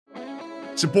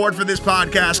Support for this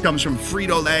podcast comes from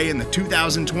Frito-Lay and the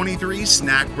 2023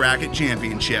 Snack Bracket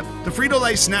Championship. The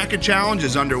Frito-Lay Snack-It Challenge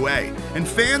is underway, and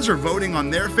fans are voting on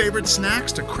their favorite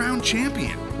snacks to crown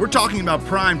champion. We're talking about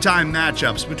prime-time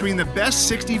matchups between the best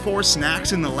 64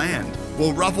 snacks in the land.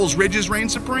 Will Ruffles Ridges reign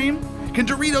supreme? Can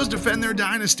Doritos defend their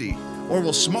dynasty? Or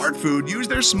will Smart Food use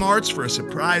their smarts for a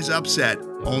surprise upset?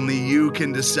 Only you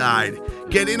can decide.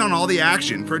 Get in on all the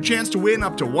action for a chance to win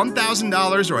up to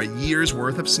 $1,000 or a year's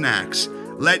worth of snacks.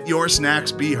 Let your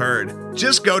snacks be heard.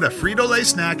 Just go to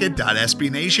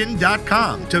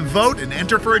fritolaysnacket.sbnation.com to vote and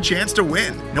enter for a chance to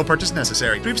win. No purchase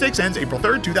necessary. Sweepstakes ends April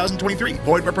 3rd, 2023.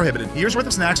 Void where prohibited. Year's worth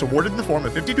of snacks awarded in the form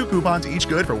of 52 coupons, each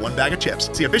good for one bag of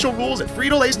chips. See official rules at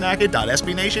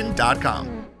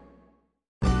fritolaysnacket.sbnation.com.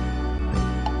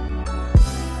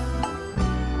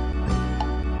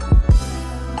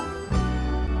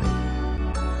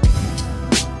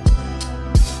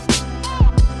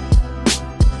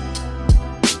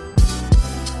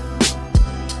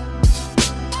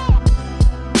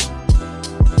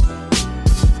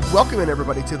 Welcome in,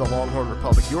 everybody, to the Longhorn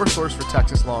Republic, your source for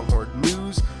Texas Longhorn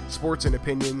news, sports, and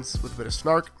opinions with a bit of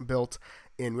snark built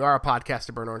in. We are a podcast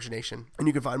of Burnt Orange Nation, and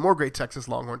you can find more great Texas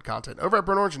Longhorn content over at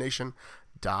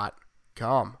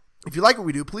BurnOrangeNation.com. If you like what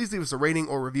we do, please leave us a rating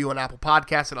or review on Apple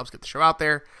Podcasts. It helps get the show out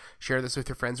there. Share this with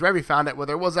your friends wherever you found it,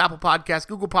 whether it was Apple Podcasts,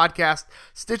 Google Podcasts,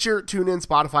 Stitcher, TuneIn,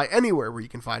 Spotify, anywhere where you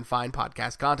can find fine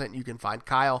podcast content. You can find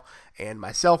Kyle and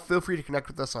myself. Feel free to connect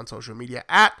with us on social media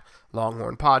at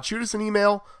Longhorn Pod. Shoot us an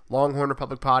email,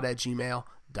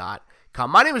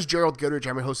 longhornrepublicpod@gmail.com. My name is Gerald Goodrich.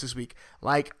 I'm your host this week,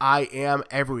 like I am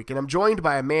every week. And I'm joined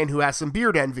by a man who has some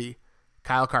beard envy,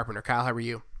 Kyle Carpenter. Kyle, how are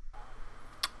you?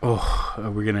 Oh,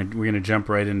 we're gonna jump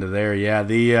right into there.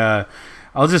 Yeah,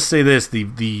 I'll just say this: the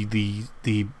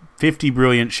 50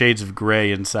 brilliant shades of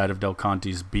gray inside of Del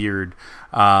Conte's beard.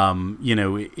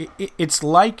 It's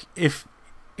like if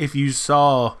you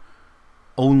saw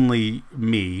only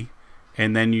me,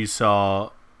 and then you saw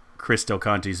Chris Del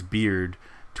Conte's beard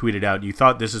tweeted out, you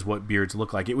thought this is what beards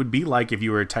look like. It would be like if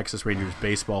you were a Texas Rangers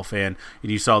baseball fan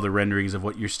and you saw the renderings of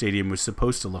what your stadium was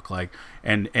supposed to look like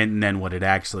and then what it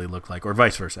actually looked like, or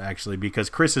vice versa, actually, because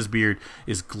Chris's beard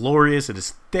is glorious. It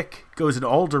is thick, goes in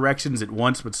all directions at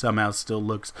once, but somehow still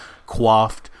looks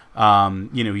coiffed.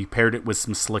 He paired it with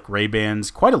some slick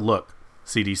Ray-Bans. Quite a look,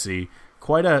 CDC.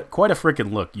 Quite a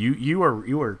freaking look. You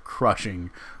are crushing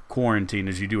quarantine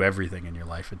as you do everything in your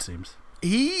life, it seems.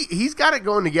 He's got it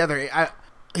going together.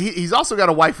 He's also got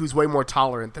a wife who's way more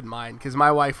tolerant than mine, because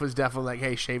my wife was definitely like,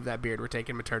 hey, shave that beard. We're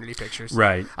taking maternity pictures.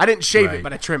 Right. I didn't shave it,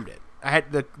 but I trimmed it. I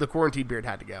had the quarantine beard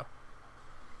had to go.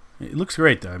 It looks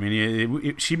great, though. I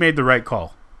mean, she made the right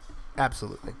call.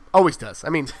 Absolutely. Always does. I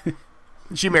mean,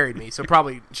 she married me, so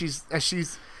probably she's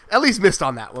at least missed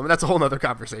on that one. But that's a whole other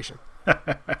conversation.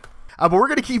 But we're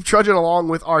going to keep trudging along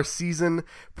with our season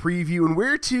preview, and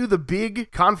we're to the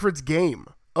big conference game.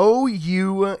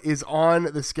 OU is on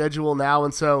the schedule now,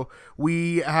 and so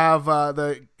we have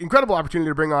the incredible opportunity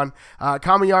to bring on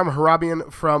Kamiyam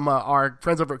Harabian from our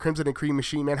friends over at Crimson and Cream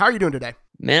Machine. Man, how are you doing today?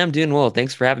 Man, I'm doing well.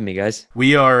 Thanks for having me, guys.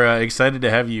 We are excited to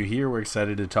have you here. We're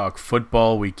excited to talk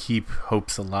football. We keep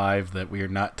hopes alive that we are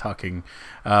not talking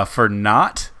for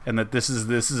naught, and that this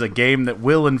is a game that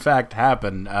will, in fact,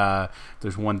 happen.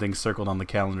 There's one thing circled on the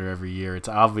calendar every year. It's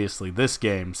obviously this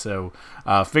game. So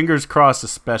fingers crossed,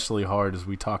 especially hard as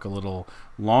we talk a little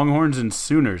Longhorns and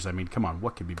Sooners. I mean, come on,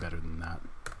 what could be better than that?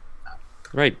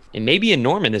 Right. And maybe in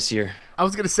Norman this year. I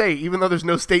was going to say, even though there's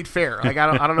no state fair, like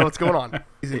I don't know what's going on.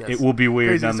 It will be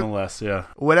weird nonetheless, yeah.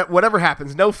 Whatever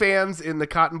happens, no fans in the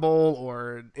Cotton Bowl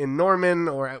or in Norman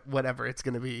or whatever, it's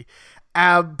going to be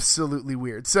absolutely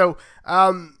weird. So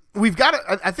we've got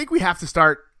to, I think we have to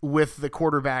start with the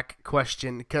quarterback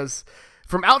question, because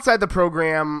from outside the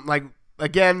program, like,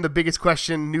 again, the biggest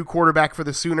question, new quarterback for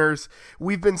the Sooners.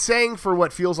 We've been saying for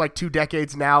what feels like 2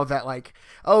 decades now that, like,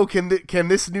 oh, can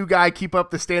this new guy keep up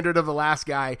the standard of the last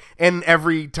guy? And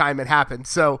every time it happens.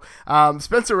 So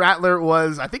Spencer Rattler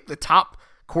was, I think, the top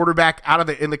quarterback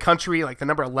in the country, like the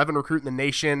number 11 recruit in the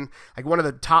nation, like one of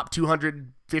the top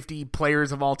 250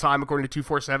 players of all time according to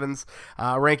 247's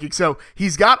ranking. So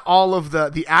he's got all of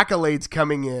the accolades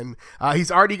coming in. He's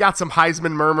already got some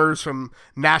Heisman murmurs from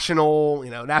national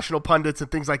pundits and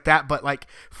things like that. But like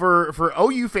for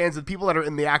OU fans and people that are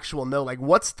in the actual know, like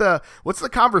what's the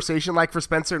conversation like for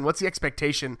Spencer, and what's the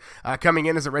expectation coming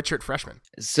in as a redshirt freshman?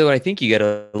 So I think you got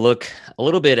to look a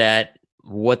little bit at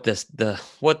what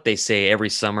they say every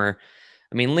summer.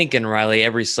 I mean, Lincoln Riley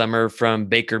every summer from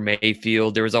Baker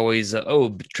Mayfield, there was always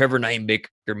Trevor Knight and Baker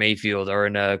Mayfield are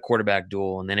in a quarterback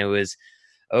duel, and then it was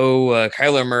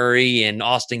Kyler Murray and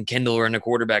Austin Kendall are in a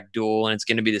quarterback duel, and it's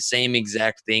going to be the same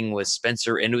exact thing with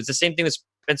Spencer. And it was the same thing with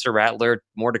Spencer Rattler,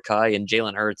 Mordecai, and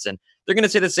Jalen Hurts. And they're going to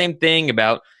say the same thing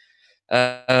about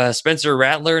Spencer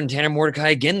Rattler and Tanner Mordecai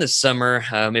again this summer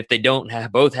if they don't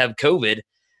both have COVID.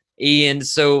 And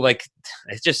so, like,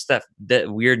 it's just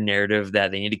that weird narrative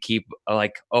that they need to keep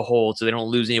like a hold so they don't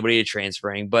lose anybody to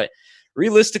transferring. But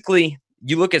realistically,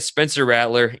 you look at Spencer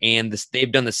Rattler, and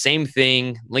they've done the same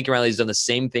thing. Lincoln Riley's done the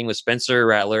same thing with Spencer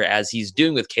Rattler as he's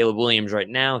doing with Caleb Williams right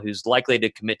now, who's likely to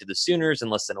commit to the Sooners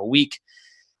in less than a week,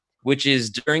 which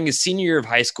is during his senior year of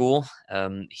high school.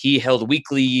 He held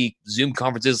weekly Zoom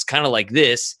conferences kind of like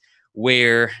this,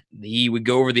 where he would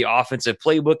go over the offensive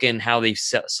playbook and how they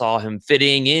saw him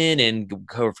fitting in and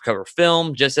cover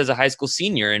film just as a high school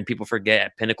senior. And people forget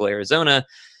at Pinnacle, Arizona,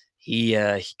 he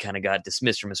kind of got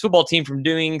dismissed from his football team from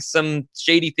doing some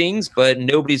shady things, but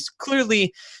nobody's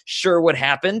clearly sure what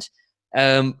happened.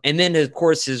 And then, of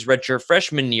course, his redshirt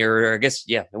freshman year, or I guess,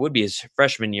 yeah, it would be his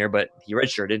freshman year, but he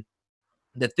redshirted.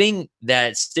 The thing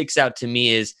that sticks out to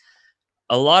me is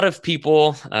a lot of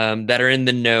people that are in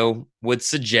the know would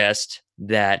suggest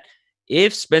that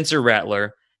if Spencer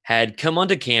Rattler had come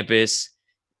onto campus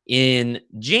in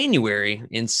January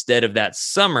instead of that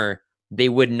summer, they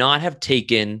would not have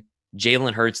taken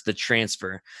Jalen Hurts, the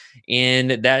transfer.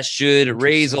 And that should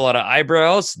raise a lot of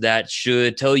eyebrows. That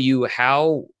should tell you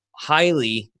how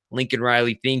highly Lincoln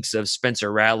Riley thinks of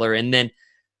Spencer Rattler. And then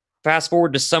fast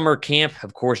forward to summer camp.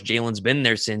 Of course, Jalen's been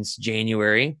there since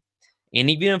January. And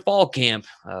even in fall camp,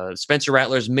 Spencer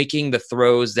Rattler's making the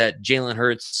throws that Jalen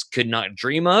Hurts could not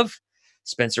dream of.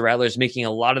 Spencer Rattler's making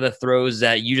a lot of the throws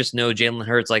that you just know Jalen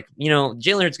Hurts, like, you know,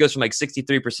 Jalen Hurts goes from like 63%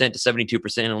 to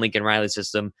 72% in a Lincoln Riley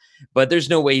system, but there's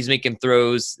no way he's making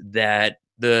throws that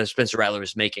the Spencer Rattler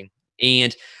is making.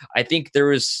 And I think there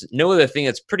was no other thing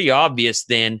that's pretty obvious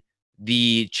than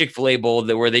the Chick-fil-A Bowl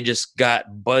where they just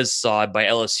got buzzsawed by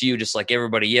LSU, just like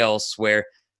everybody else, where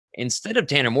instead of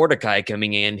Tanner Mordecai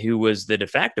coming in, who was the de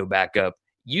facto backup,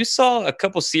 you saw a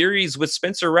couple series with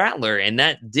Spencer Rattler, and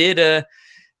that did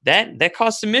that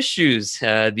caused some issues.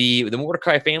 The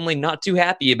Mordecai family not too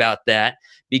happy about that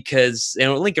because, you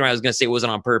know, Lincoln Riley was going to say it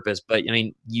wasn't on purpose, but I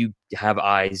mean, you have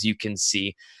eyes, you can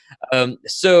see.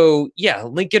 So yeah,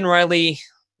 Lincoln Riley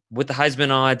with the Heisman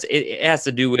odds, it has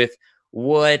to do with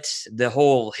what the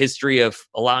whole history of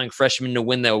allowing freshmen to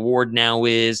win the award now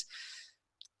is,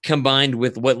 combined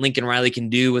with what Lincoln Riley can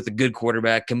do with a good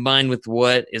quarterback, combined with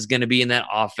what is going to be in that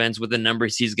offense with the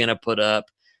numbers he's going to put up.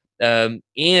 And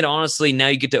honestly, now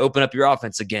you get to open up your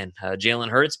offense again. Jalen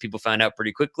Hurts, people found out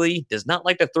pretty quickly, does not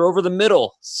like to throw over the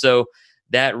middle. So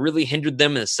that really hindered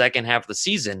them in the second half of the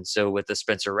season. So with the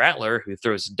Spencer Rattler, who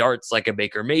throws darts like a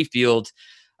Baker Mayfield,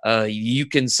 you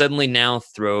can suddenly now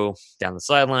throw down the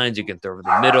sidelines. You can throw over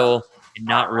the middle and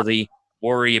not really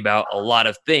worry about a lot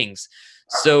of things.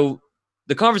 So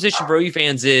the conversation for OU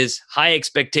fans is high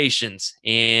expectations,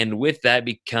 and with that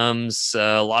becomes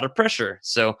a lot of pressure.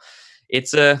 So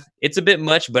it's a bit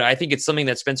much, but I think it's something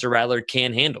that Spencer Rattler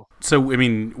can handle. So, I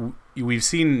mean, we've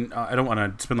seen, I don't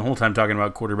want to spend the whole time talking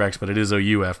about quarterbacks, but it is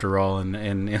OU after all,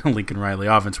 and Lincoln Riley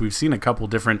offense. We've seen a couple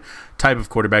different type of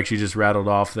quarterbacks you just rattled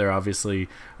off there, obviously,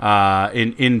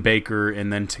 in Baker,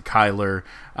 and then to Kyler,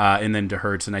 and then to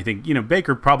Hurts. And I think, you know,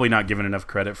 Baker probably not given enough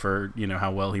credit for, you know,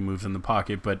 how well he moves in the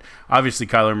pocket, but obviously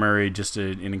Kyler Murray, just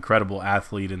an incredible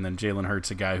athlete, and then Jalen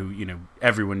Hurts, a guy who, you know,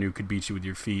 everyone knew could beat you with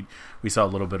your feet. We saw a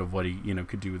little bit of what he, you know,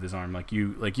 could do with his arm, like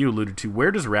you alluded to.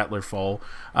 Where does Rattler fall,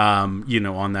 you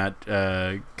know, on that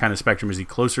kind of spectrum? Is he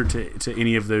closer to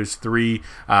any of those three?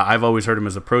 I've always heard him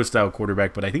as a pro-style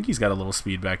quarterback, but I think he's got a little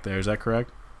speed back there. Is that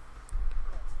correct?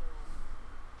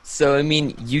 So, I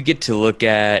mean, you get to look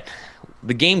at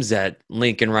the games that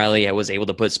Lincoln Riley was able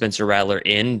to put Spencer Rattler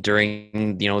in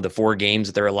during, you know, the 4 games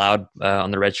that they're allowed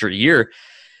on the redshirt year.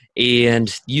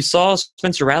 And you saw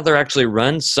Spencer Rattler actually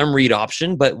run some read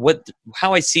option, but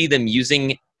how I see them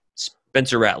using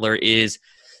Spencer Rattler is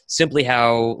simply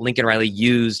how Lincoln Riley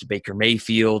used Baker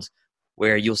Mayfield,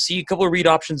 where you'll see a couple of read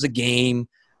options a game,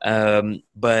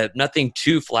 but nothing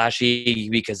too flashy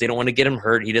because they don't want to get him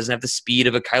hurt. He doesn't have the speed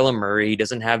of a Kyler Murray. He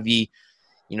doesn't have the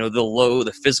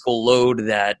physical load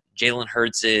that Jalen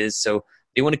Hurts is. So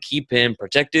they want to keep him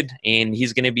protected, and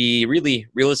he's going to be really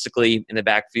realistically in the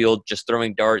backfield just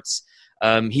throwing darts.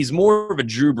 He's more of a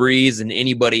Drew Brees than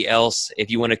anybody else if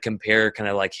you want to compare kind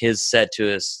of like his set to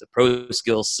his pro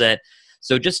skill set.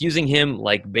 So just using him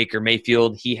like Baker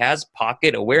Mayfield, he has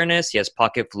pocket awareness. He has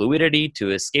pocket fluidity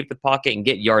to escape the pocket and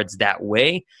get yards that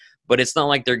way. But it's not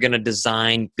like they're going to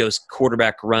design those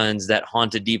quarterback runs that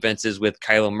haunted defenses with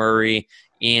Kyler Murray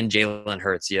and Jalen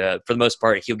Hurts. Yeah, for the most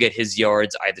part, he'll get his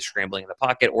yards either scrambling in the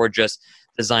pocket or just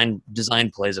design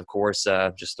plays, of course,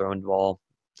 just throwing the ball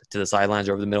to the sidelines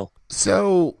or over the middle.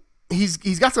 So he's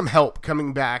got some help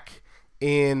coming back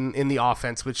in the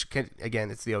offense, which again,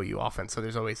 it's the OU offense, so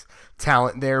there's always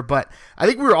talent there. But I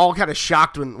think we were all kind of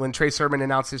shocked when Trey Sermon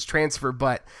announced his transfer.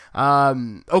 But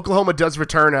Oklahoma does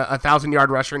return a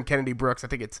 1,000-yard rusher in Kennedy Brooks. I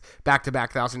think it's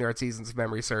back-to-back 1,000-yard seasons, if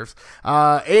memory serves.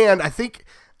 And I think,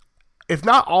 if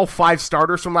not all 5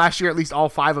 starters from last year, at least all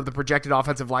 5 of the projected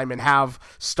offensive linemen have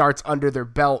starts under their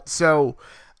belt. So,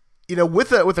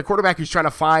 with a quarterback who's trying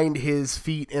to find his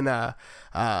feet in a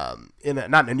not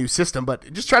in a new system,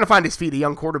 but just trying to find his feet, a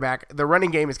young quarterback, the running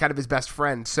game is kind of his best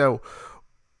friend. So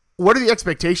what are the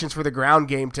expectations for the ground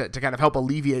game to kind of help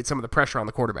alleviate some of the pressure on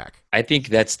the quarterback? I think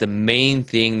that's the main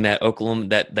thing that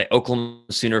the Oklahoma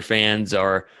Sooner fans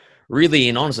are really,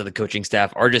 and honestly the coaching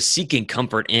staff, are just seeking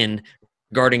comfort in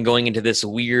regarding going into this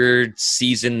weird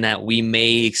season that we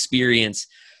may experience.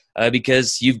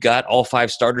 Because you've got all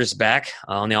 5 starters back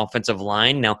on the offensive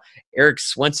line. Now, Eric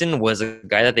Swenson was a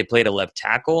guy that they played a left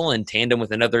tackle in tandem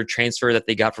with another transfer that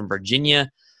they got from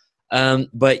Virginia.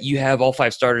 But you have all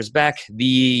 5 starters back.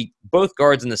 Both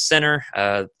guards in the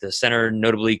center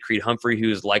notably Creed Humphrey, who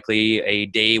is likely a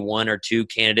day 1 or 2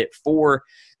 candidate for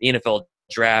the NFL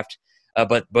draft.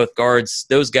 But both guards,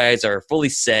 those guys are fully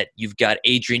set. You've got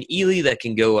Adrian Ely that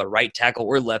can go a right tackle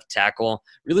or left tackle.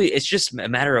 Really, it's just a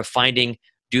matter of finding,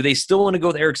 do they still want to go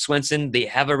with Eric Swenson? They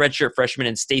have a redshirt freshman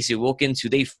in Stacey Wilkins, who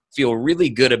they feel really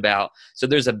good about. So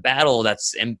there's a battle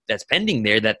that's pending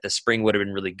there that the spring would have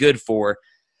been really good for.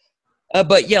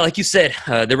 But yeah, like you said,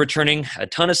 they're returning a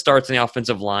ton of starts in the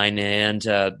offensive line, and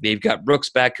they've got Brooks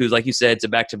back, who's, like you said, it's a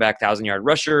back-to-back 1,000-yard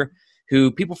rusher,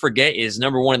 who people forget is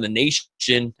number 1 in the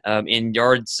nation in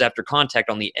yards after contact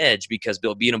on the edge, because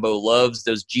Bill Beatembo loves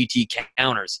those GT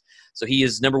counters. So he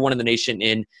is number 1 in the nation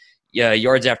in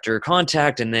yards after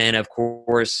contact, and then, of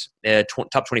course,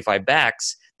 top 25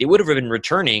 backs. They would have been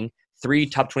returning 3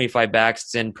 top 25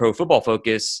 backs in Pro Football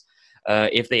Focus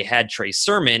if they had Trey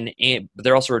Sermon, but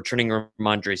they're also returning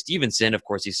Ramondre Stevenson. Of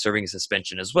course, he's serving a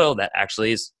suspension as well. That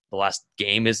actually is the last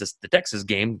game, is the Texas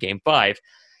game, Game 5.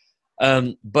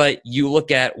 But you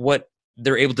look at what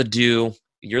they're able to do.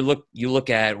 You look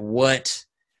at what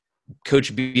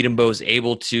Coach Beatembo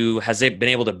has been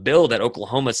able to build at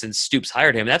Oklahoma since Stoops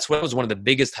hired him. That was one of the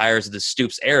biggest hires of the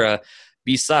Stoops era,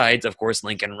 besides, of course,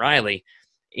 Lincoln Riley.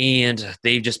 And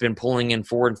they've just been pulling in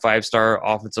 4- and 5-star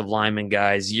offensive lineman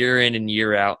guys year in and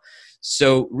year out.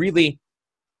 So really,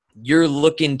 you're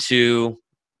looking to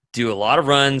do a lot of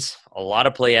runs, a lot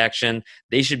of play action.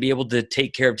 They should be able to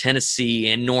take care of Tennessee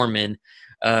and Norman,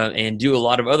 and do a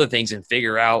lot of other things and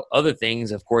figure out other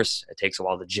things. Of course, it takes a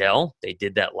while to gel. They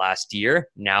did that last year.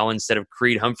 Now, instead of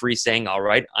Creed Humphrey saying, all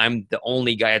right, I'm the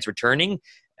only guy that's returning,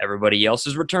 everybody else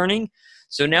is returning.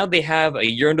 So now they have a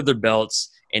year under their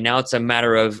belts, and now it's a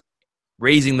matter of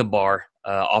raising the bar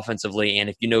offensively. And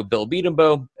if you know Bill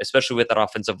Beatembo, especially with that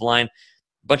offensive line, a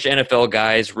bunch of NFL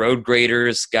guys, road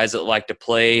graders, guys that like to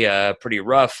play pretty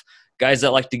rough, guys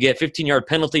that like to get 15-yard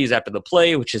penalties after the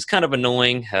play, which is kind of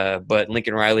annoying, but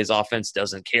Lincoln Riley's offense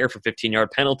doesn't care for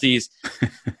 15-yard penalties.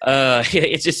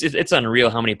 It's unreal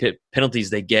how many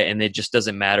penalties they get, and it just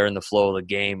doesn't matter in the flow of the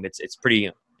game. It's pretty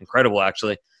incredible,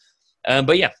 actually.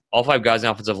 But yeah, all 5 guys in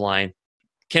the offensive line.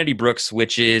 Kennedy Brooks,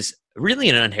 which is really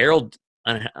an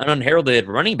unheralded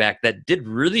running back that did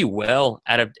really well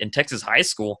in Texas high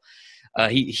school.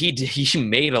 He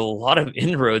made a lot of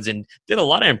inroads and did a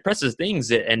lot of impressive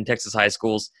things in Texas high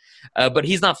schools, but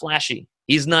he's not flashy.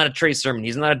 He's not a Trey Sermon.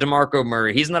 He's not a DeMarco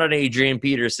Murray. He's not an Adrian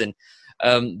Peterson,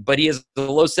 but he has a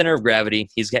low center of gravity.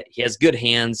 He has good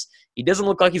hands. He doesn't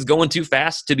look like he's going too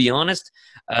fast, to be honest,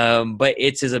 but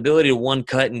it's his ability to one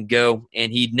cut and go,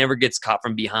 and he never gets caught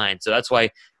from behind. So that's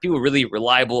why people are really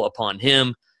reliable upon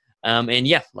him. And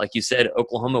yeah, like you said,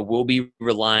 Oklahoma will be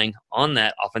relying on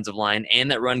that offensive line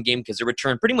and that run game, because they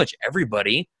return pretty much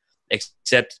everybody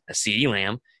except a CeeDee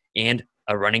Lamb and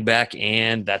a running back,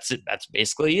 and that's it. That's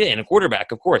basically it. And a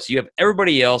quarterback, of course. You have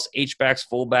everybody else, H-backs,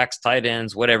 fullbacks, tight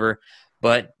ends, whatever.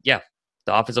 But yeah,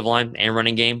 the offensive line and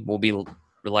running game will be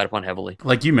relied upon heavily.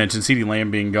 Like you mentioned, CeeDee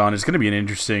Lamb being gone is going to be an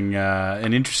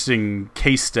interesting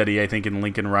case study, I think, in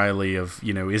Lincoln Riley of,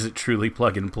 is it truly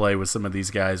plug and play with some of these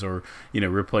guys, or,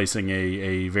 replacing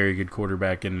a very good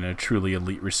quarterback and a truly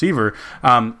elite receiver.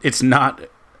 It's not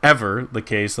ever the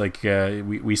case, like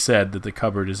we said, that the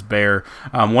cupboard is bare.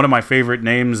 One of my favorite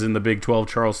names in the Big 12,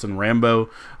 Charleston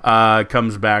Rambo,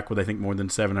 comes back with, I think, more than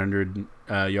 700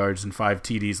 yards and 5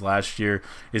 TDs last year.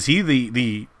 Is he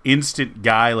the instant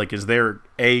guy? Like, is there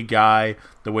a guy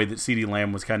the way that CeeDee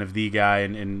Lamb was kind of the guy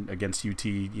and against UT,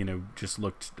 just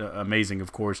looked amazing,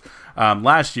 of course,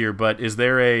 last year. But is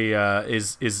there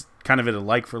is kind of it a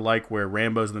like for like where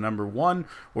Rambo's the number one,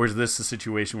 or is this a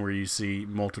situation where you see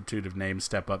multitude of names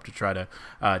step up to try to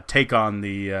take on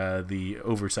the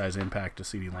oversized impact of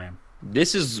CeeDee Lamb?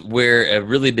 This is where a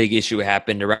really big issue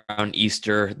happened around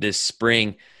Easter this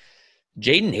spring.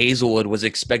 Jaden Hazelwood was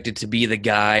expected to be the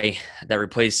guy that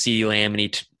replaced CeeDee Lamb,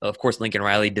 and of course, Lincoln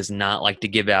Riley does not like to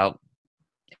give out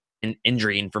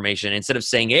injury information. Instead of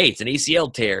saying, hey, it's an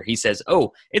ACL tear, he says,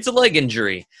 oh, it's a leg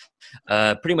injury.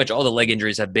 Pretty much all the leg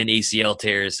injuries have been ACL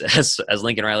tears as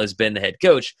Lincoln Riley's been the head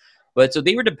coach. But so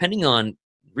they were depending on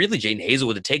really Jaden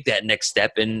Hazelwood to take that next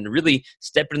step and really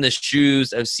step in the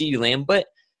shoes of CeeDee Lamb. But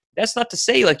that's not to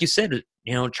say, like you said,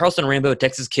 Charleston Rambo,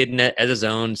 Texas kid as his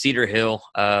own, Cedar Hill,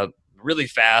 really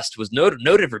fast, was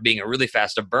noted for being a really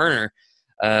fast burner.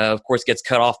 Of course, gets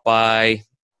cut off by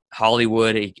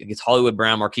Hollywood. He gets Hollywood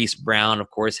Brown. Marquise Brown,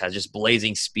 of course, has just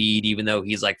blazing speed, even though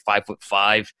he's like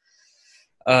 5'5".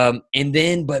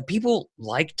 But people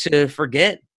like to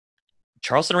forget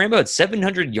Charleston Rambo had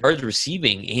 700 yards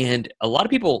receiving, and a lot of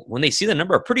people, when they see the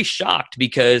number, are pretty shocked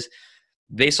because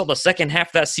they saw the second half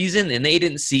of that season and they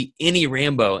didn't see any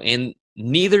Rambo, and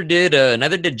neither did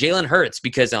Jalen Hurts,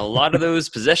 because in a lot of those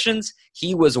possessions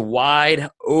he was wide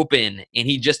open and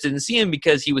he just didn't see him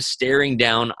because he was staring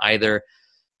down either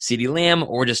CeeDee Lamb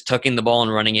or just tucking the ball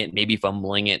and running it, maybe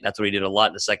fumbling it. That's what he did a lot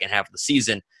in the second half of the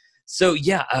season. So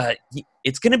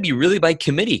it's going to be really by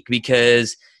committee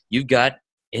because you've got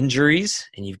injuries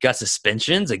and you've got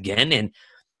suspensions again, and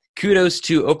kudos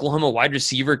to Oklahoma wide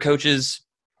receiver coaches.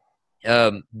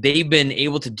 They've been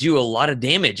able to do a lot of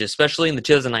damage, especially in the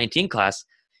 2019 class.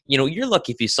 You're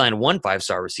lucky if you sign one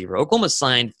 5-star receiver. Oklahoma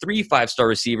signed 3 5-star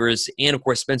receivers, and of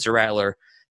course Spencer Rattler.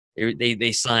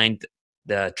 They signed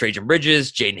the Trajan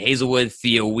Bridges, Jaden Hazelwood,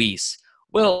 Theo Weiss.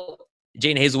 Well,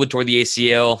 Jaden Hazelwood tore the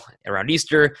ACL around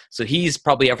Easter, so he's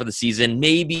probably out for the season.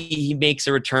 Maybe he makes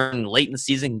a return late in the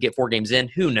season and get 4 games in.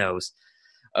 Who knows?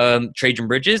 Trajan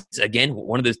Bridges, again,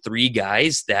 one of the 3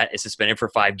 guys that is suspended for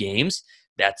 5 games.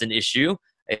 That's an issue.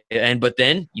 But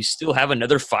then you still have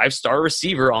another 5-star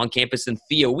receiver on campus in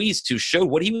Theo Weiss, who showed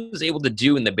what he was able to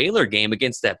do in the Baylor game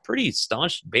against that pretty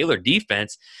staunch Baylor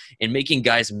defense and making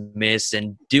guys miss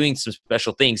and doing some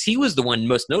special things. He was the one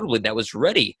most notably that was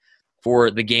ready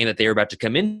for the game that they were about to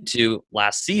come into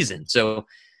last season. So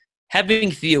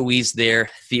having Theo Weiss there,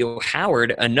 Theo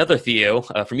Howard, another Theo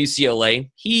from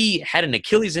UCLA, he had an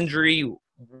Achilles injury,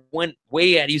 went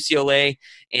way at UCLA,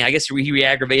 and I guess he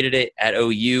re-aggravated it at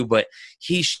OU, but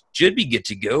he should be good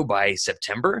to go by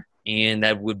September, and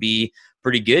that would be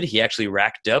pretty good. He actually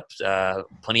racked up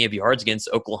plenty of yards against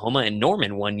Oklahoma and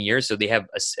Norman one year, so they have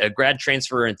a grad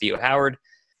transfer in Theo Howard,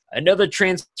 another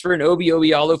transfer in Obi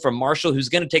Obialo from Marshall, who's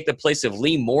going to take the place of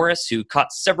Lee Morris, who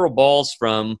caught several balls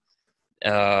from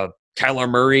Kyler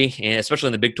Murray, and especially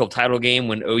in the Big 12 title game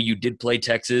when OU did play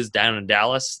Texas down in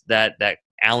Dallas, that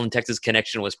Allen, Texas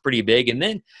connection was pretty big. And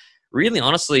then really,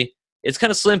 honestly, it's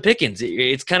kind of slim pickings.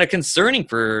 It's kind of concerning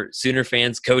for Sooner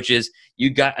fans, coaches.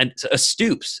 You got a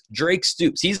Stoops, Drake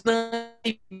Stoops. He's not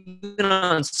even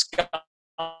on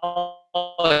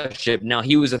scholarship. Now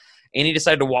he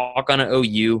decided to walk on an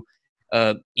OU.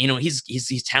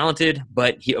 He's talented,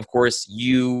 but of course,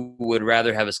 you would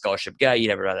rather have a scholarship guy.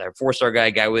 You'd rather have a 4-star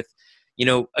guy with,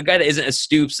 a guy that isn't a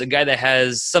Stoops, a guy that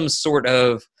has some sort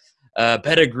of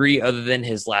pedigree other than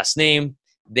his last name.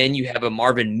 Then you have a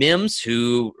Marvin Mims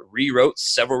who rewrote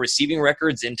several receiving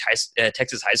records in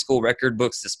Texas high school record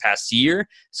books this past year.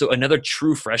 So another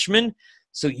true freshman.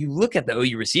 So you look at the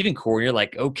OU receiving core and you're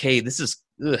like, okay,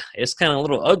 it's kind of a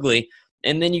little ugly.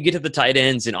 And then you get to the tight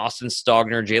ends in Austin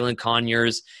Stogner, Jalen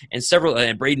Conyers, and several,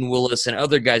 and Braden Willis and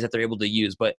other guys that they're able to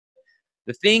use. But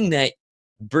the thing that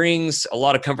brings a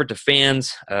lot of comfort to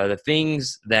fans, the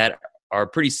things that are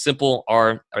pretty simple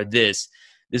are this.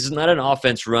 This is not an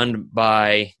offense run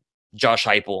by Josh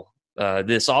Heupel.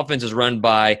 This offense is run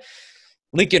by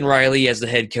Lincoln Riley as the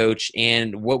head coach,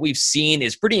 and what we've seen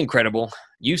is pretty incredible.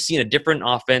 You've seen a different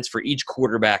offense for each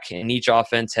quarterback, and each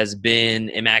offense has been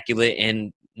immaculate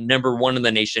and number 1 in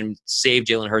the nation, save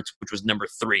Jalen Hurts, which was number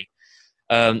 3.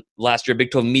 Last year,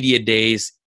 Big 12 Media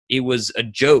Days, it was a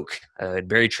joke.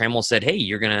 Barry Trammell said, hey,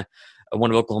 you're going to one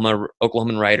of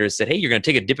Oklahoman writers said, hey, you're going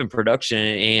to take a dip in production.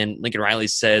 And Lincoln Riley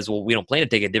says, well, we don't plan to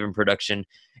take a dip in production.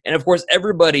 And, of course,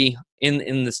 everybody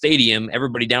in the stadium,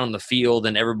 everybody down on the field,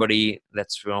 and everybody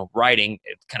that's writing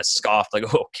kind of scoffed, like,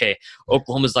 oh, okay,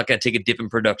 Oklahoma's not going to take a dip in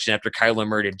production after Kyler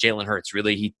Murray did Jalen Hurts.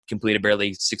 Really, he completed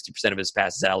barely 60% of his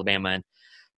passes at Alabama. And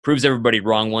proves everybody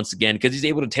wrong once again because he's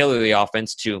able to tailor the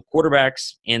offense to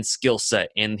quarterbacks and skill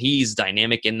set. And he's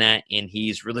dynamic in that, and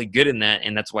he's really good in that.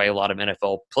 And that's why a lot of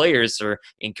NFL players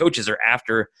and coaches are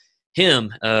after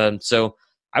him. So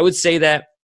I would say that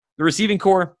the receiving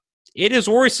core, it is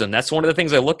worrisome. That's one of the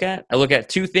things I look at. I look at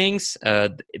two things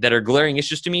that are glaring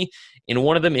issues to me. And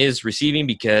one of them is receiving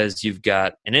because you've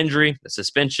got an injury, a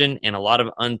suspension, and a lot of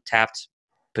untapped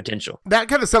potential. I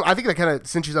think that kind of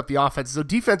cinches up the offense. So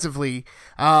defensively,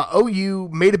 OU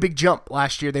made a big jump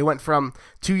last year. They went from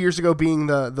 2 years ago being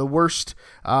the worst,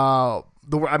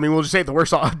 we'll just say the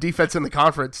worst defense in the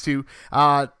conference to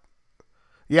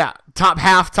top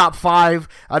half, top five,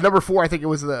 number 4. I think it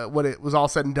was when it was all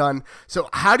said and done. So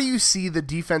how do you see the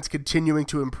defense continuing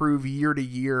to improve year to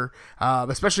year,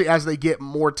 especially as they get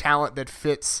more talent that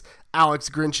fits Alex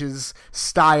Grinch's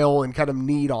style and kind of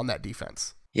need on that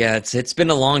defense? Yeah, it's been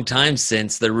a long time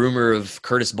since the rumor of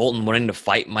Curtis Bolton wanting to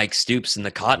fight Mike Stoops in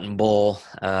the Cotton Bowl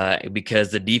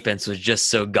because the defense was just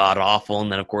so god-awful.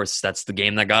 And then, of course, that's the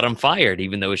game that got him fired,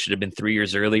 even though it should have been 3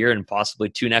 years earlier and possibly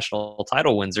 2 national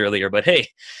title wins earlier. But, hey,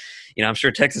 I'm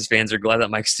sure Texas fans are glad that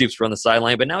Mike Stoops were on the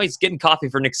sideline. But now he's getting coffee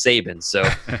for Nick Saban. So,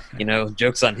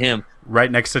 joke's on him. Right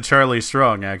next to Charlie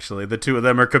Strong, actually. The two of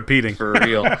them are competing. For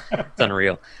real. It's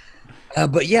unreal.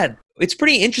 But, yeah, it's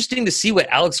pretty interesting to see what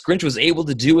Alex Grinch was able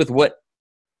to do with what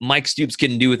Mike Stoops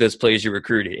can do with those players you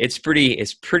recruited. It's pretty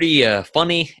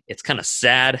funny. It's kind of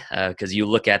sad because you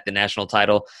look at the national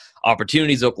title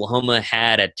opportunities Oklahoma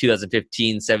had at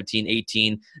 2015, 17,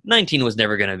 18. 19 was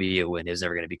never going to be a win. It was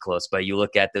never going to be close. But you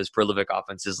look at those prolific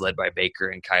offenses led by Baker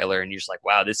and Kyler, and you're just like,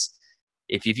 wow,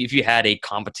 if you had a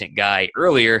competent guy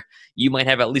earlier, you might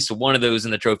have at least one of those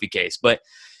in the trophy case. But,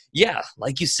 yeah,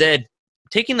 like you said,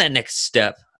 taking that next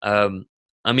step, I'm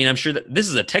sure that this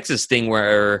is a Texas thing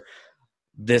where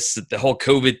the whole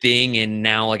COVID thing and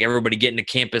now like everybody getting to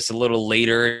campus a little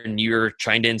later and you're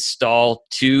trying to install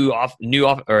new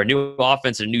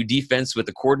offense and new defense with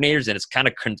the coordinators, and it's kind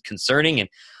of concerning. And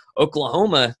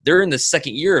Oklahoma, they're in the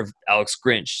second year of Alex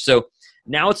Grinch. So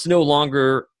now it's no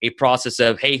longer a process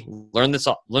of, hey, learn this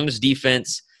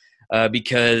defense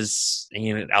because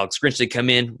Alex Grinch, they come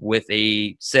in with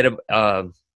a set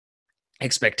of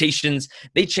expectations.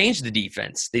 They change the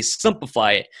defense. They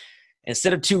simplify it.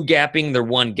 Instead of 2 gapping, they're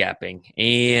 1 gapping.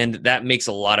 And that makes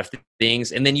a lot of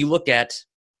things. And then you look at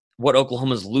what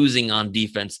Oklahoma's losing on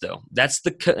defense, though. That's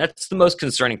the most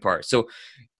concerning part. So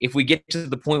if we get to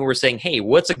the point where we're saying, hey,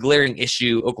 what's a glaring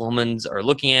issue Oklahomans are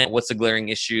looking at? What's a glaring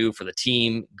issue for the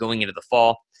team going into the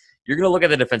fall? You're going to look at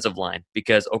the defensive line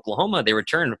because Oklahoma, they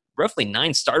returned roughly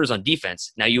 9 starters on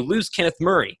defense. Now you lose Kenneth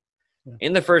Murray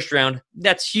in the first round.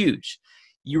 That's huge.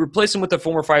 You replace him with a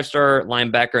former 5-star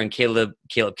linebacker and Caleb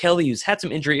Kelly, who's had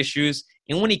some injury issues.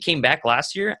 And when he came back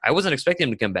last year, I wasn't expecting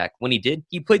him to come back. When he did,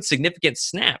 he played significant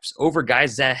snaps over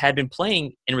guys that had been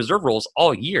playing in reserve roles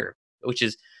all year, which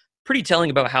is pretty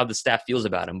telling about how the staff feels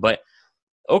about him. But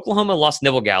Oklahoma lost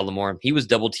Neville Gallimore. He was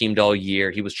double-teamed all year.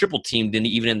 He was triple-teamed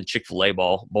even in the Chick-fil-A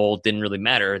Bowl. Didn't really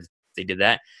matter. They did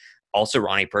that. Also,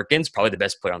 Ronnie Perkins, probably the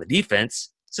best player on the defense,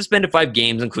 suspended 5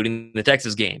 games, including the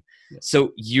Texas game. Yeah.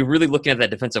 So you're really looking at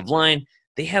that defensive line.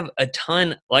 They have a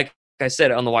ton, like I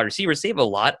said, on the wide receivers, they have a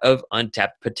lot of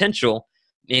untapped potential.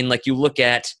 And like you look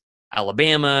at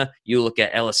Alabama, you look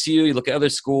at LSU, you look at other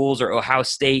schools or Ohio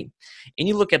State, and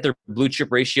you look at their blue chip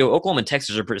ratio. Oklahoma and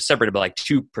Texas are separated by like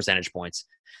 2 percentage points.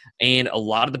 And a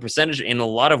lot of the percentage and a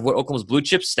lot of what Oklahoma's blue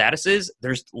chip status is,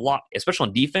 there's a lot, especially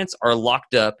on defense, are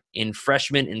locked up in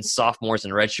freshmen and sophomores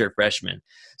and redshirt freshmen.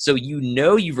 So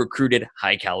you've recruited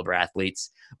high caliber athletes,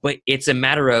 but it's a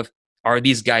matter of, are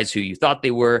these guys who you thought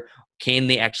they were? Can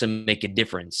they actually make a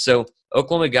difference? So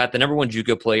Oklahoma got the number 1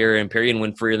 JUCO player in Perrion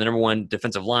Winfrey, the number 1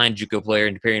 defensive line JUCO player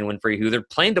in Perrion Winfrey, who they're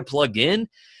planning to plug in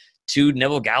to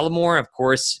Neville Gallimore, of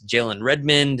course, Jalen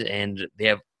Redmond, and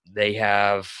they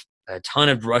have a ton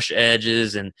of rush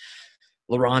edges and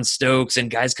LaRon Stokes and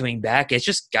guys coming back. It's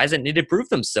just guys that need to prove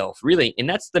themselves, really. And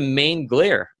that's the main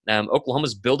glare.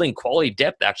 Oklahoma's building quality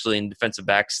depth, actually, in defensive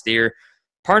backs there.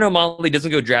 Parno Motley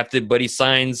doesn't go drafted, but he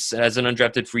signs as an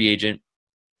undrafted free agent.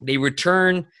 They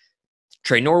return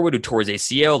Trey Norwood, who tore his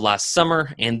ACL last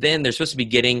summer, and then they're supposed to be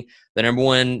getting the number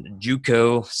 1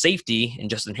 JUCO safety in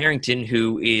Justin Harrington,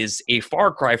 who is a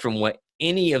far cry from what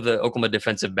any of the Oklahoma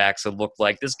defensive backs have looked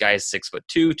like. This guy is 6'2",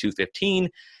 215.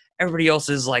 Everybody else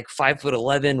is like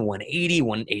 5'11", 180,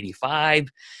 185.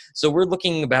 So we're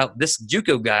looking about this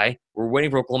JUCO guy. We're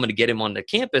waiting for Oklahoma to get him onto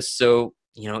campus. So,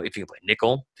 if you can play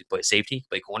nickel, if you play safety,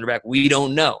 play cornerback, we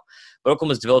don't know. But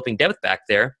Oklahoma's developing depth back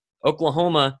there.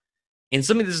 Oklahoma, and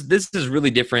some of this is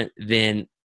really different than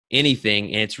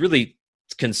anything, and it's really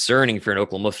concerning for an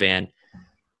Oklahoma fan.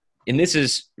 and this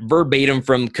is verbatim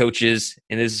from coaches,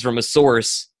 and this is from a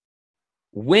source,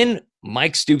 when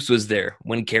Mike Stoops was there,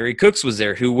 when Kerry Cooks was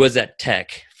there, who was at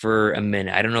Tech for a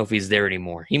minute. I don't know if he's there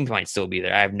anymore. He might still be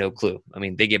there. I have no clue. I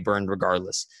mean, they get burned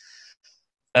regardless.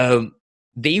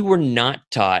 They were not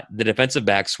taught, the defensive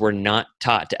backs were not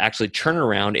taught to actually turn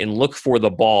around and look for the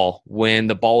ball when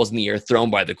the ball was in the air thrown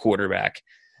by the quarterback.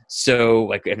 So,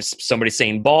 like, if somebody's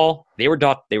saying ball, they were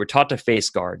taught to face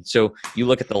guard. So you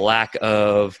look at the lack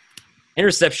of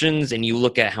interceptions and you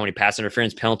look at how many pass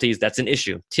interference penalties, that's an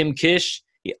issue. Tim Kish,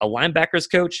 a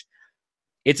linebackers coach,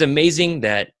 it's amazing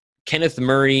that Kenneth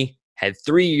Murray had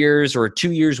 3 years or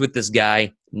 2 years with this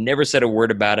guy, never said a word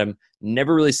about him,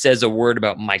 never really says a word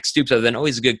about Mike Stoops other than, oh,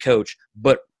 he's a good coach,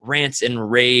 but rants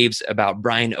and raves about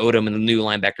Brian Odom and the new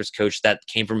linebackers coach that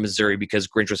came from Missouri because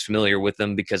Grinch was familiar with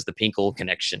them because of the Pinkel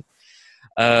connection.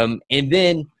 And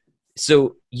then,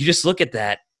 so you just look at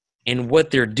that and what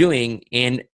they're doing,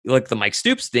 and like the Mike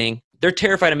Stoops thing, they're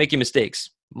terrified of making mistakes.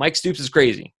 Mike Stoops is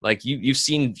crazy. Like you've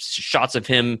seen shots of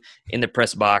him in the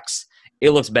press box.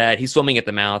 It looks bad. He's swimming at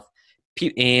the mouth.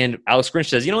 And Alex Grinch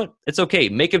says, you know what? It's okay.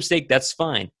 Make a mistake. That's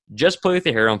fine. Just play with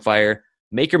your hair on fire.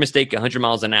 Make your mistake 100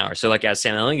 miles an hour. So like as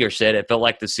Sam Ellinger said, it felt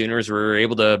like the Sooners were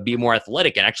able to be more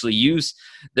athletic and actually use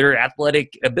their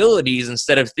athletic abilities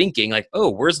instead of thinking like, oh,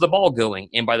 where's the ball going?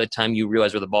 And by the time you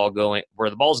realize where the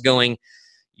ball's going,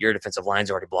 your defensive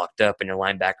line's already blocked up and your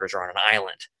linebackers are on an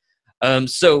island.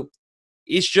 So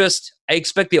it's just, I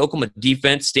expect the Oklahoma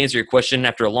defense, to answer your question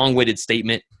after a long-winded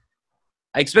statement,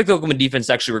 I expect the Oklahoma defense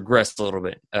to actually regress a little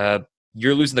bit.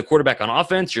 You're losing the quarterback on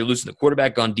offense. You're losing the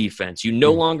quarterback on defense. You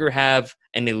no longer have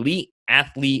an elite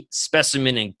athlete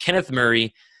specimen in Kenneth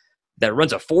Murray that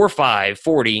runs a 4.5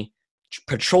 40,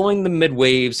 patrolling the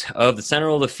mid-waves of the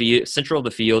central of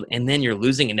the field, and then you're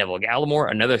losing a Neville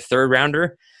Gallimore, another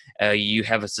third-rounder. You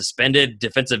have a suspended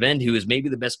defensive end who is maybe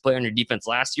the best player on your defense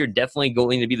last year, definitely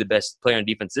going to be the best player on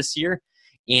defense this year.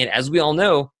 And as we all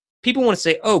know, people want to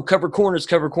say, oh, cover corners.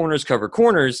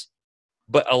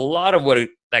 But a lot of what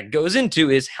that goes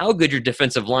into is how good your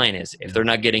defensive line is. If they're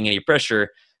not getting any pressure,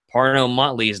 Parnell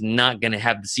Motley is not going to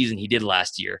have the season he did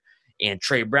last year. And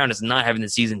Trey Brown is not having the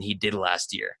season he did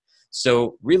last year.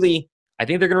 So really, I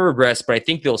think they're going to regress, but I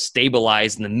think they'll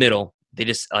stabilize in the middle. They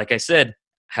just, like I said,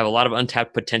 have a lot of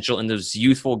untapped potential in those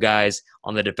youthful guys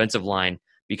on the defensive line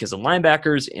because the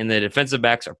linebackers and the defensive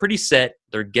backs are pretty set.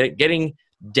 They're getting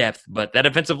depth, but that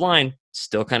defensive line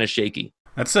still kind of shaky.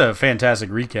 That's a fantastic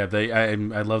recap.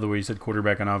 I love the way you said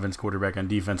quarterback on offense, quarterback on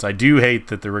defense. I do hate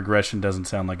that the regression doesn't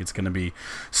sound like it's going to be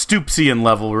Stoopsian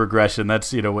level regression.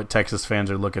 That's what Texas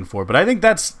fans are looking for. But I think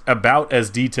that's about as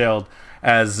detailed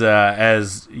as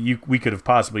we could have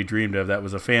possibly dreamed of. That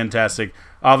was a fantastic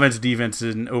offense, defense,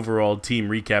 and overall team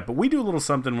recap. But we do a little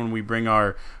something when we bring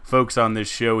our folks on this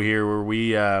show here where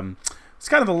we it's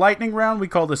kind of a lightning round. We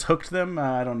call this Hooked Them.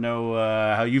 I don't know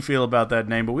how you feel about that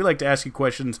name, but we like to ask you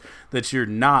questions that you're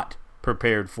not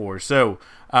prepared for. So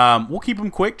we'll keep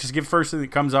them quick. Just give first thing that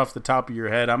comes off the top of your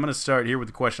head. I'm going to start here with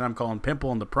the question I'm calling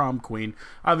Pimple and the Prom Queen.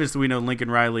 Obviously, we know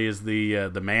Lincoln Riley is the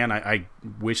man. I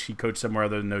wish he coached somewhere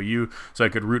other than OU so I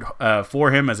could root for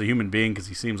him as a human being because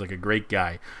he seems like a great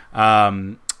guy.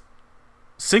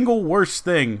 Single worst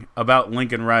thing about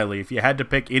Lincoln Riley, if you had to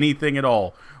pick anything at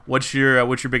all, what's your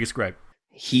biggest gripe?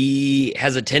 He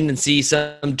has a tendency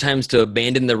sometimes to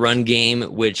abandon the run game,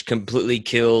 which completely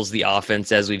kills the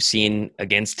offense, as we've seen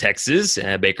against Texas.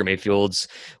 Baker Mayfield's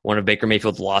one of Baker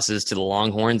Mayfield's losses to the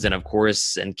Longhorns, and of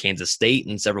course, in Kansas State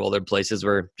and several other places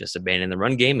where just abandon the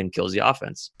run game and kills the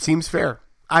offense. Seems fair.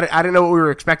 I didn't know what we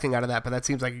were expecting out of that, but that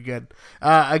seems like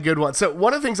a good one. So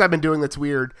one of the things I've been doing that's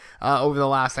weird over the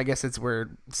last, I guess we're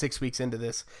 6 weeks into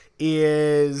this,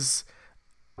 is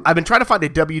I've been trying to find a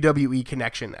WWE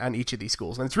connection on each of these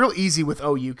schools. And it's real easy with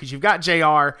OU because you've got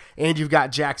JR and you've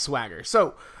got Jack Swagger.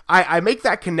 So I make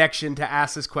that connection to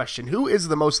ask this question. Who is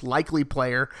the most likely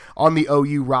player on the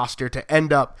OU roster to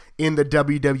end up in the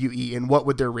WWE, and what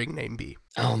would their ring name be?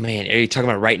 Oh, man. Are you talking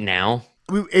about right now?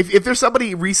 If there's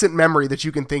somebody recent memory that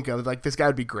you can think of, like this guy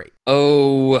would be great.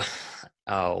 Oh,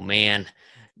 man.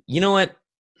 You know what?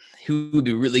 Who would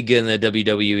be really good in the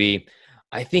WWE?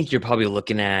 I think you're probably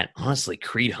looking at, honestly,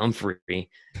 Creed Humphrey.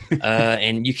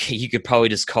 And you could probably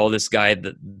just call this guy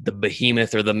the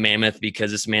behemoth or the mammoth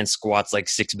because this man squats like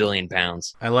 6 billion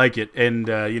pounds. I like it. And,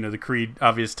 the Creed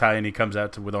obvious tie-in, he comes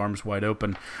out with arms wide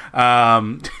open.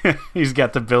 He's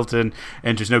got the built-in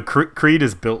engines. No, Creed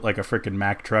is built like a freaking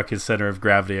Mack truck. His center of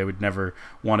gravity, I would never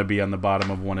want to be on the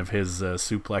bottom of one of his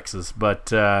suplexes.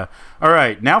 But, all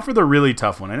right, now for the really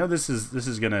tough one. I know this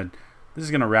is going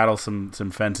to rattle some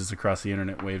fences across the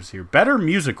internet waves here. Better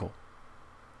musical.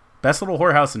 Best Little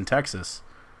Whorehouse in Texas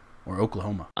or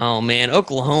Oklahoma? Oh man,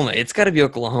 Oklahoma. It's got to be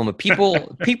Oklahoma.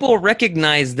 People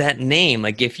recognize that name.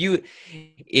 Like if you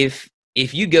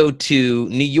go to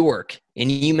New York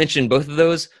and you mention both of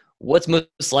those, what's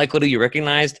most likely to be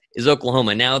recognized is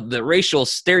Oklahoma. Now, the racial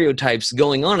stereotypes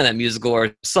going on in that musical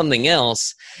are something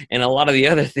else, and a lot of the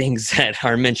other things that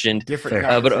are mentioned. Different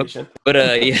conversation.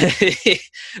 Yeah.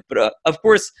 But of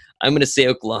course, I'm going to say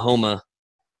Oklahoma.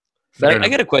 But I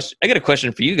got a question. I got a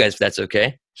question for you guys, if that's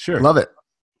okay. Sure. Love it.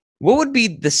 What would be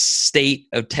the state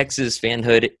of Texas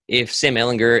fanhood if Sam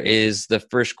Ehlinger is the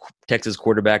first Texas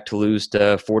quarterback to lose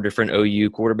to 4 different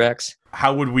OU quarterbacks?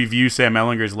 How would we view Sam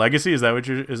Ehlinger's legacy? Is that what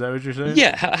you're saying?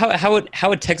 Yeah. How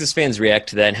would Texas fans react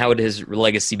to that, and how would his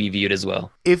legacy be viewed as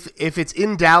well? If it's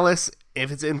in Dallas,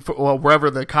 if it's in wherever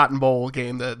the Cotton Bowl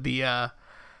game,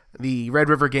 the Red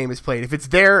River game is played. If it's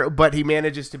there, but he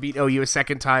manages to beat OU a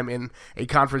second time in a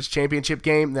conference championship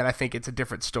game, then I think it's a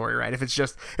different story, right? If it's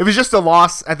just a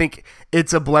loss, I think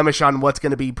it's a blemish on what's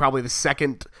going to be probably the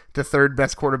second to third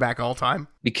best quarterback all time.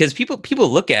 Because people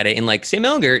look at it and like Sam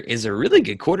Ehlinger is a really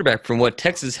good quarterback from what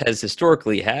Texas has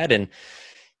historically had, and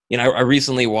I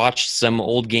recently watched some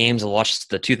old games. I watched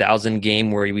the 2000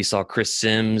 game where we saw Chris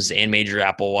Sims and Major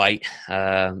Applewhite.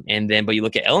 But you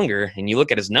look at Ehlinger and you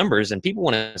look at his numbers, and people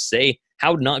want to say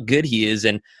how not good he is.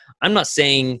 And I'm not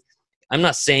saying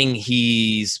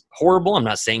he's horrible. I'm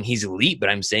not saying he's elite, but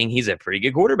I'm saying he's a pretty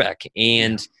good quarterback.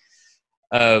 And,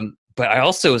 but I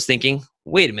also was thinking,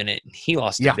 wait a minute, he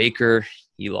lost to Baker.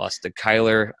 He lost to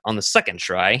Kyler on the second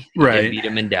try. Right. He beat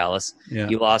him in Dallas. Yeah.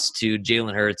 He lost to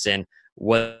Jalen Hurts, and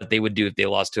what they would do if they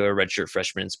lost to a redshirt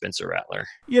freshman, Spencer Rattler.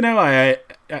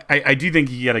 I do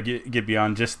think you got to get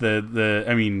beyond just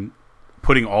the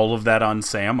putting all of that on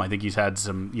Sam. I think he's had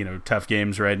some, tough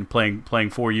games, right? And playing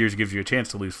 4 years gives you a chance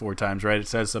to lose 4 times, right? It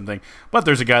says something. But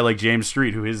there's a guy like James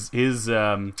Street who his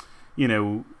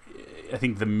I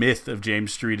think the myth of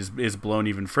James Street is blown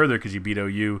even further because you beat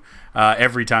OU.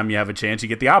 Every time you have a chance, you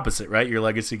get the opposite, right? Your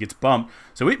legacy gets bumped.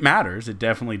 So it matters. It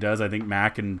definitely does. I think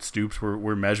Mack and Stoops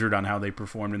were measured on how they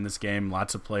performed in this game.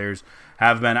 Lots of players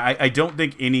have been. I don't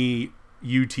think any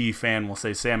UT fan will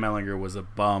say Sam Ehlinger was a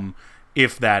bum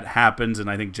if that happens.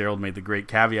 And I think Gerald made the great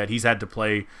caveat. He's had to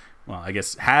play, well, I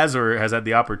guess has had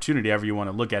the opportunity, however you want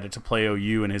to look at it, to play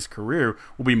OU in his career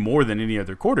will be more than any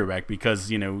other quarterback because,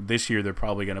 this year they're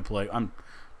probably going to play. I'm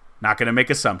not going to make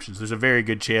assumptions. There's a very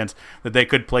good chance that they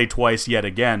could play twice yet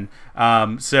again.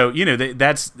 It's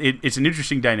an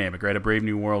interesting dynamic, right? A brave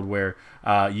new world where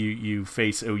you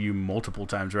face OU multiple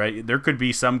times, right? There could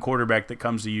be some quarterback that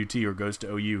comes to UT or goes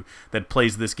to OU that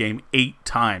plays this game 8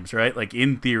 times, right? Like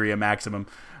in theory, a maximum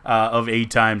of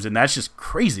 8 times, and that's just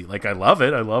crazy. Like I love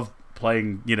it. I love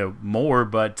playing, more,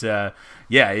 but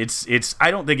it's. I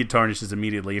don't think it tarnishes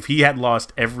immediately. If he had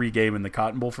lost every game in the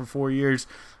Cotton Bowl for 4 years,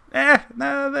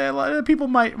 people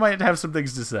might have some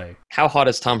things to say. How hot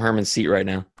is Tom Herman's seat right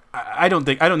now? I don't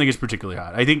think it's particularly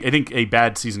hot. I think a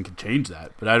bad season can change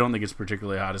that, but I don't think it's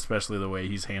particularly hot, especially the way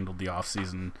he's handled the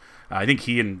offseason. I think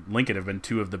he and Lincoln have been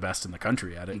 2 of the best in the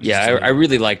country at it. Yeah, I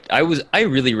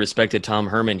really respected Tom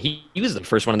Herman. He was the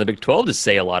first one in the Big 12 to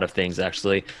say a lot of things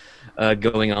actually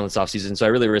going on this offseason, so I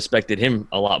really respected him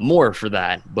a lot more for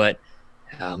that. But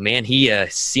man, he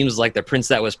seems like the prince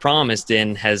that was promised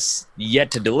and has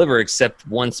yet to deliver except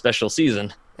one special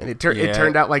season. And it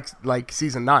turned out like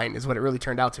season 9 is what it really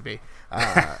turned out to be,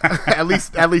 at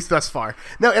least thus far.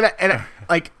 No, and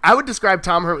I would describe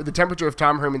the temperature of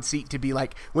Tom Herman's seat to be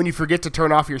like when you forget to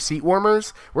turn off your seat warmers,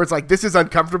 where it's like this is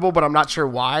uncomfortable, but I'm not sure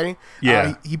why.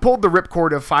 Yeah, he pulled the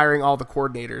ripcord of firing all the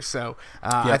coordinators, so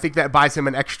I think that buys him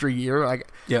an extra year.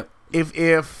 Like, yep.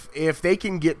 If they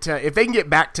can get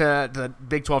back to the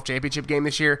Big 12 championship game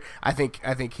this year, I think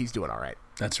he's doing all right.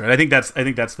 That's right. I think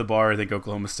that's the bar. I think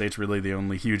Oklahoma State's really the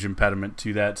only huge impediment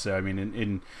to that. So I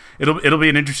mean, it'll be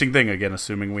an interesting thing again,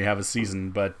 assuming we have a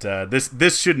season. But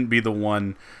this shouldn't be the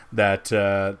one that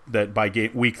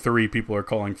by week 3 people are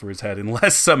calling for his head,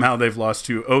 unless somehow they've lost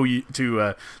to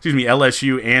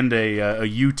LSU and a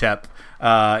UTEP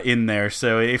in there.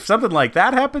 So if something like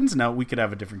that happens, no, we could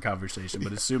have a different conversation.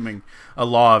 But assuming a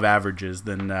law of averages,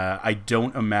 then I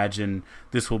don't imagine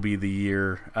this will be the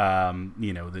year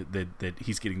that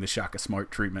he's getting the Shaka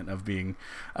Smart treatment of being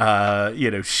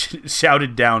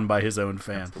shouted down by his own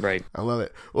fans. Right. I love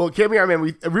it. Well, Cameron, man,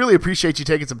 we really appreciate you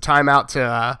taking some time out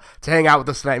to hang out with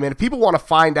us tonight, man. If people want to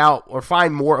find out or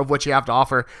find more of what you have to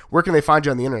offer, where can they find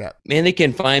you on the internet? Man, they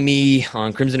can find me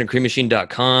on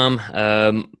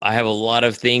crimsonandcreammachine.com. I have a lot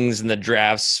of things in the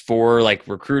drafts for like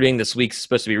recruiting. This week's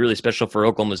supposed to be really special for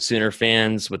Oklahoma Sooner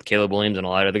fans with Caleb Williams and a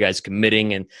lot of other guys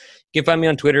committing. And you can find me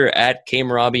on Twitter at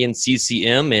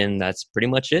KMarabianCCM, and that's pretty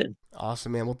much it.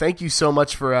 Awesome, man. Well, thank you so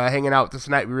much for hanging out with us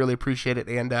tonight. We really appreciate it,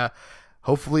 and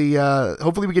hopefully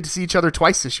we get to see each other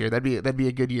twice this year. That'd be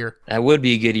a good year. That would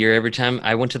be a good year. Every time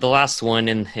I went to the last one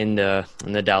in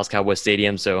the Dallas Cowboys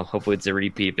Stadium, so hopefully it's a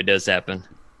repeat if it does happen.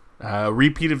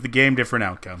 Repeat of the game, different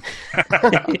outcome.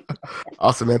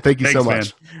 Awesome, man. Thank you so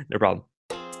much. Man. No problem.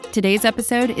 Today's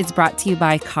episode is brought to you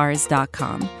by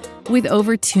Cars.com. With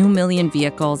over 2 million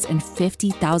vehicles and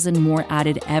 50,000 more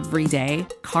added every day,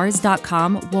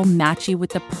 Cars.com will match you with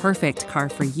the perfect car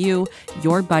for you,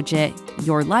 your budget,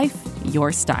 your life,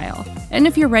 your style. And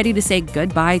if you're ready to say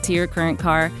goodbye to your current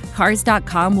car,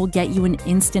 Cars.com will get you an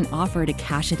instant offer to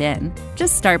cash it in.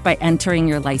 Just start by entering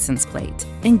your license plate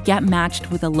and get matched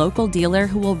with a local dealer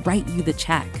who will write you the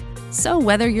check. So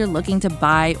whether you're looking to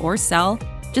buy or sell,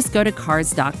 just go to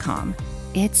Cars.com.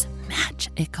 It's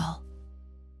magical.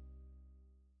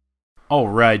 All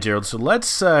right, Gerald. So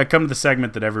let's come to the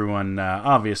segment that everyone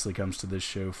obviously comes to this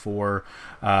show for.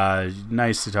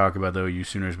 Nice to talk about the OU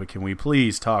Sooners, but can we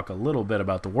please talk a little bit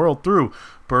about the world through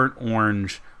burnt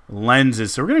orange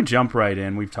lenses? So we're going to jump right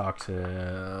in. We've talked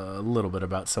a little bit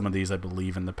about some of these, I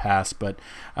believe, in the past, but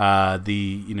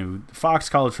the Fox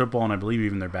College Football and I believe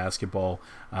even their basketball,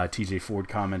 TJ Ford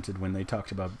commented when they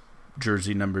talked about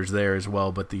jersey numbers there as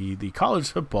well. But the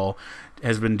college football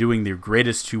has been doing their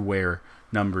greatest to wear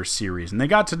number series, and they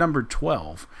got to number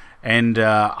 12, and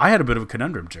I had a bit of a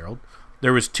conundrum, Gerald.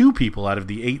 There was 2 people out of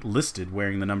the 8 listed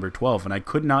wearing the number 12, and I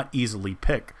could not easily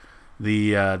pick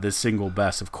the single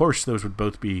best. Of course, those would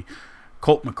both be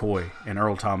Colt McCoy and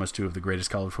Earl Thomas, 2 of the greatest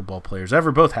college football players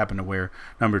ever. Both happen to wear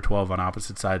number 12 on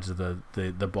opposite sides of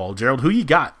the ball. Gerald, who you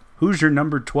got? Who's your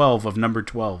number 12 of number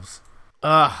 12s?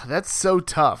 That's so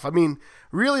tough. I mean,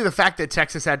 really, the fact that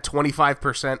Texas had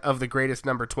 25% of the greatest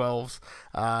number 12s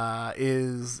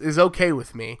is okay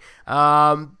with me.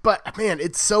 But man,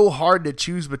 it's so hard to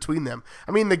choose between them.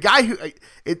 I mean, the guy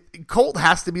Colt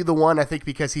has to be the one, I think,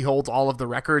 because he holds all of the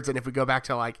records. And if we go back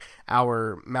to like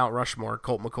our Mount Rushmore,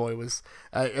 Colt McCoy was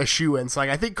a shoo-in. So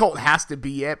like, I think Colt has to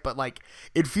be it. But like,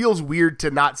 it feels weird to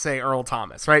not say Earl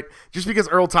Thomas, right? Just because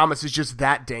Earl Thomas is just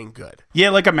that dang good. Yeah,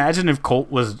 like imagine if Colt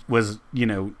was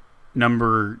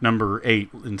number 8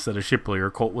 instead of Shipley,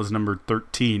 or Colt was number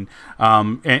 13,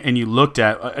 and you looked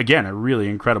at again a really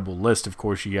incredible list. Of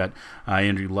course, you got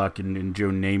Andrew Luck and Joe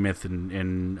Namath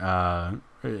and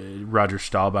Roger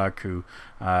Staubach, who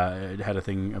had a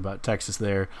thing about Texas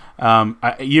there.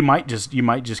 You might just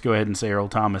go ahead and say Earl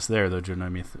Thomas there, though Joe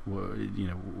Namath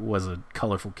was a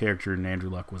colorful character and Andrew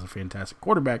Luck was a fantastic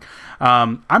quarterback.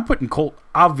 I'm putting Colt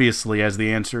obviously as the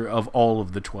answer of all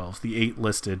of the 12s, the 8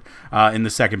 listed, and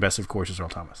the second best, of course, is Earl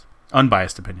Thomas.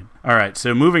 Unbiased opinion. All right,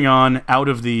 so moving on out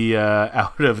of the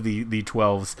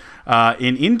 12s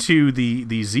and into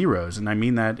the zeros, and I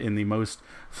mean that in the most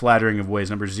flattering of ways.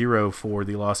 Number 0 for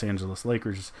the Los Angeles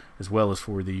Lakers, as well as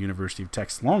for the University of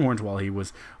Texas Longhorns. While he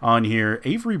was on here,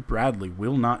 Avery Bradley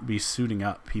will not be suiting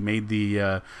up. He made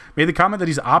the comment that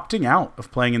he's opting out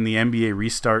of playing in the NBA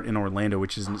restart in Orlando,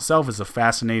 which in itself is a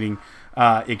fascinating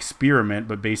experiment.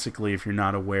 But basically, if you're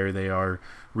not aware, they are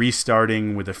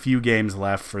restarting with a few games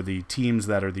left for the teams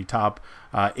that are the top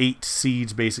 8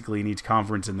 seeds basically in each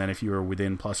conference, and then if you are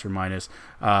within plus or minus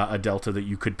a delta that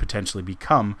you could potentially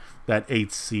become that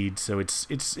 8th seed. So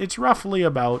it's roughly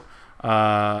about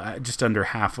just under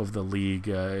half of the league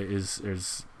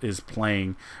is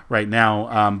playing right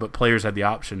now, but players had the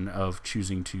option of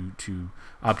choosing to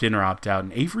opt in or opt out,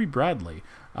 and Avery Bradley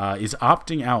is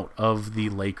opting out of the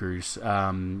Lakers'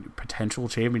 potential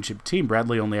championship team.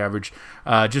 Bradley only averaged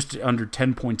just under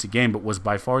 10 points a game, but was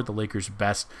by far the Lakers'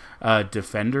 best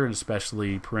defender, and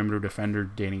especially perimeter defender.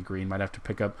 Danny Green might have to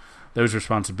pick up those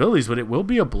responsibilities, but it will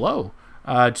be a blow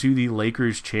to the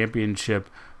Lakers' championship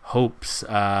hopes.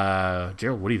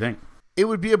 Gerald, what do you think? It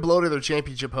would be a blow to their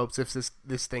championship hopes if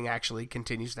this thing actually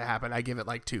continues to happen. I give it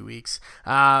like 2 weeks.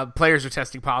 Players are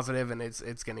testing positive, and I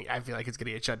feel like it's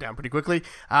gonna get shut down pretty quickly.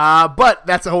 But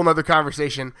that's a whole nother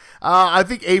conversation. I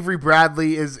think Avery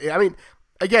Bradley is. I mean,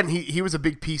 again, he was a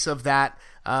big piece of that.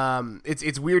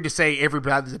 It's weird to say Avery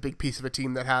Bradley is a big piece of a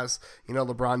team that has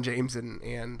LeBron James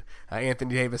and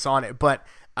Anthony Davis on it, but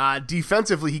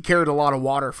defensively, he carried a lot of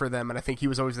water for them, and I think he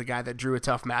was always the guy that drew a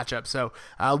tough matchup. So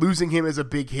losing him is a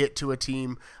big hit to a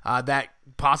team that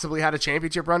possibly had a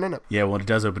championship run in it. Yeah, well, it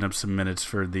does open up some minutes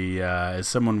for the as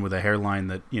someone with a hairline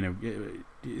that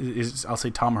I'll say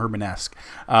Tom Herman-esque.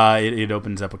 It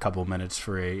opens up a couple of minutes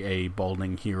for a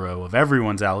balding hero of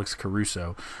everyone's, Alex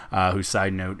Caruso, who,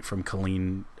 side note, from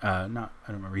Killeen, I don't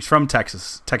remember. He's from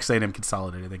Texas A&M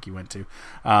Consolidated, I think he went to.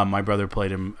 My brother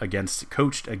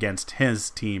coached against his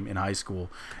team in high school,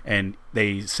 and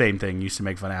they, same thing, used to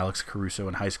make fun of Alex Caruso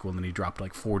in high school, and then he dropped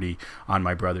like 40 on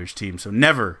my brother's team. So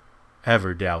never,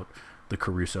 ever doubt the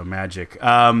Caruso magic.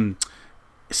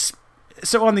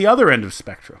 So on the other end of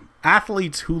spectrum,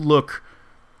 athletes who look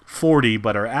 40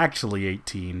 but are actually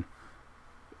 18,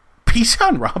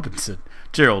 Bijan Robinson.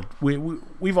 Gerald,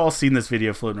 we've all seen this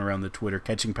video floating around the Twitter,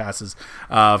 catching passes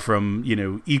from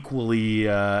equally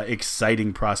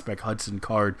exciting prospect Hudson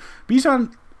Card.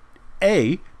 Bijan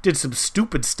did some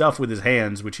stupid stuff with his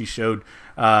hands, which he showed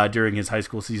during his high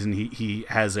school season. He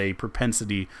has a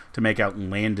propensity to make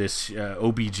outlandish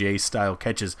OBJ-style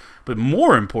catches. But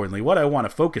more importantly, what I want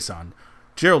to focus on,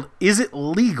 Gerald, is it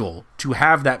legal to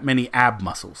have that many ab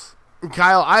muscles?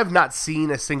 Kyle, I have not seen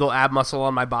a single ab muscle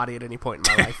on my body at any point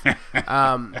in my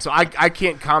life. So I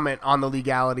can't comment on the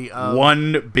legality of...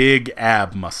 One big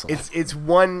ab muscle. It's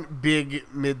one big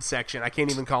midsection. I can't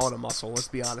even call it a muscle, let's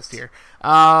be honest here.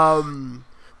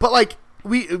 But like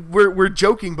we're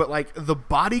joking, but like the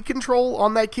body control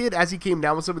on that kid as he came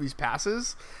down with some of these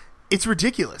passes, it's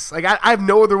ridiculous. Like I have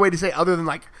no other way to say other than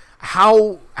like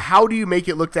how do you make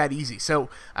it look that easy? So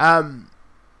I'm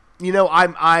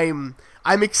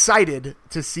excited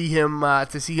to see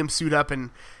him suit up, and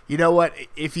you know what?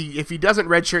 If he doesn't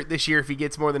redshirt this year, if he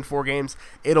gets more than 4 games,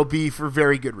 it'll be for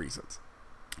very good reasons.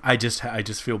 I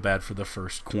just feel bad for the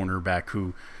first cornerback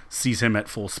who sees him at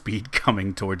full speed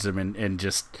coming towards him, and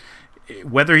just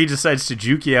whether he decides to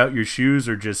juke you out your shoes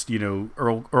or just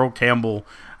Earl Campbell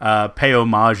pay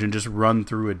homage and just run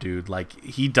through a dude. Like,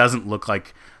 he doesn't look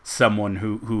like someone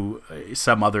who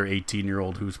some other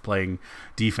 18-year-old who's playing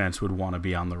defense would want to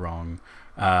be on the wrong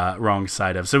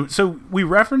side of. So we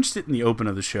referenced it in the open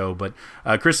of the show, but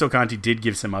Chris Del Conte did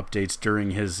give some updates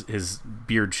during his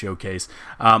beard showcase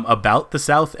about the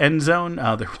south end zone.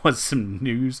 There was some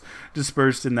news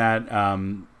dispersed in that.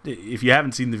 If you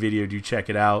haven't seen the video, do check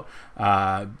it out.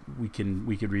 We could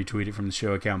retweet it from the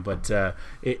show account, but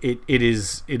it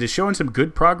is showing some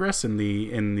good progress in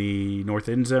the north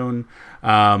end zone,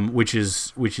 which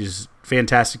is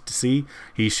fantastic to see.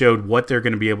 He showed what they're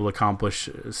going to be able to accomplish,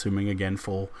 assuming again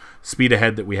full speed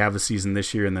ahead that we have a season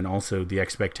this year, and then also the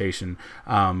expectation,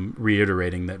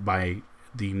 reiterating that by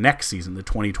the next season, the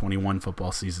 2021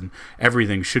 football season,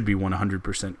 everything should be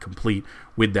 100% complete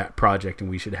with that project, and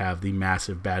we should have the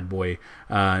massive bad boy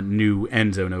new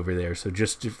end zone over there. So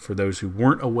just for those who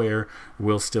weren't aware,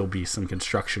 will still be some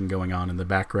construction going on in the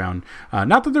background.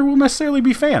 Not that there will necessarily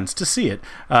be fans to see it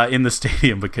in the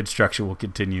stadium, but construction will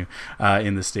continue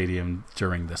in the stadium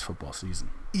during this football season.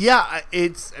 Yeah,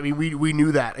 we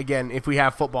knew that. Again, if we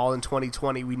have football in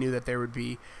 2020, we knew that there would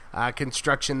be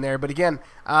construction there. But again,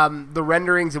 the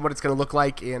renderings and what it's going to look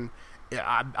like, and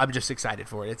I'm just excited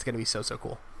for it. It's going to be so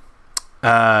cool.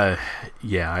 I'll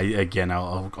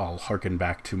harken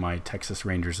back to my Texas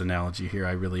Rangers analogy here.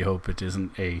 I really hope it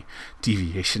isn't a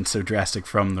deviation so drastic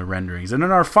from the renderings. And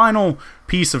in our final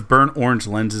piece of Burnt Orange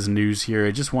Lenses news here,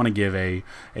 I just want to give a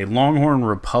Longhorn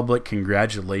Republic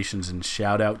congratulations and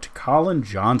shout out to Colin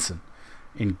Johnson,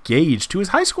 engaged to his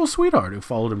high school sweetheart who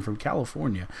followed him from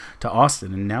California to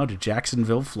Austin and now to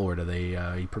Jacksonville, Florida.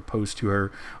 He proposed to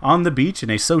her on the beach in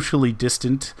a socially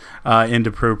distant and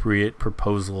appropriate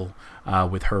proposal,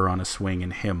 with her on a swing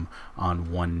and him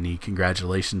on one knee.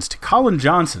 Congratulations to Colin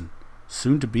Johnson,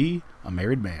 soon to be a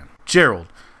married man. Gerald,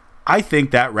 I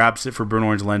think that wraps it for Burnt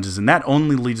Orange Lenses, and that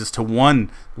only leads us to one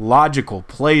logical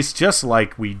place, just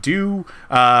like we do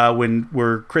when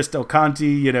we're Chris Del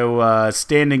Conte,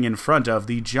 standing in front of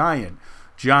the giant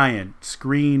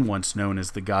screen, once known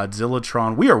as the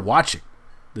Godzillatron. We are watching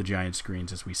the giant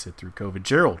screens as we sit through COVID.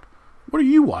 Gerald, what are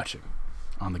you watching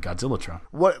on the Godzillatron?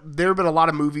 There have been a lot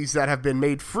of movies that have been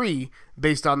made free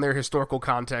based on their historical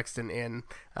context and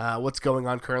what's going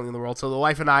on currently in the world. So the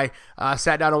wife and I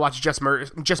sat down and watched Just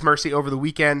Mercy over the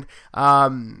weekend,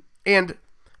 and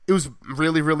it was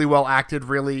really, really well acted.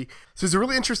 So it's a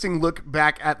really interesting look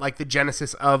back at like the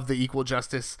genesis of the Equal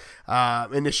Justice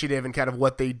Initiative and kind of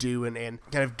what they do, and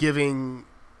kind of giving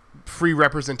free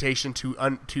representation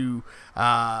to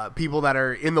people that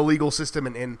are in the legal system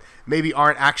and maybe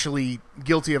aren't actually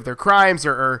guilty of their crimes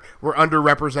or were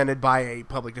underrepresented by a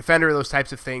public defender, those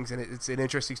types of things. And it's an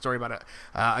interesting story about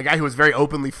a guy who was very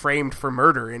openly framed for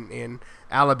murder in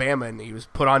Alabama, and he was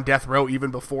put on death row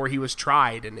even before he was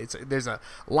tried, and there's a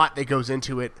lot that goes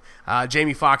into it.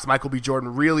 Jamie Foxx, Michael B.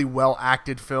 Jordan, really well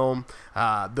acted film.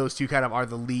 Those two kind of are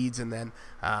the leads, and then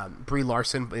Brie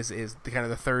Larson is kind of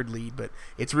the third lead, but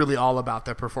it's really all about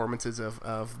the performances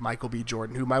of Michael B.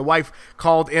 Jordan, who my wife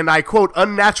called, and I quote,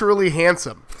 unnaturally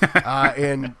handsome,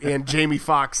 and Jamie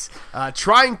Foxx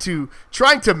trying to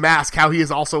mask how he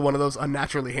is also one of those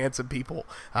unnaturally handsome people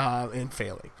and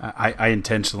failing. I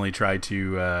intentionally try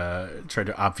to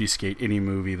obfuscate any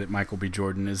movie that Michael B.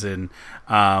 Jordan is in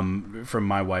from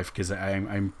my wife, because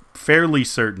I'm fairly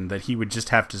certain that he would just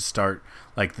have to start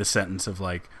like the sentence of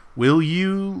like, will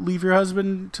you leave your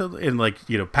husband and like,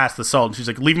 pass the salt, and she's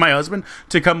like, leave my husband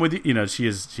to come with you. She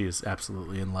is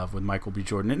absolutely in love with Michael B.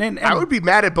 Jordan, and I would be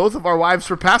mad at both of our wives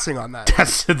for passing on that.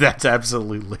 That's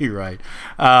absolutely right.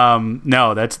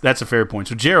 No, that's a fair point.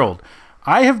 So Gerald,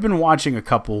 I have been watching a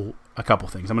couple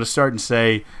things. I'm going to start and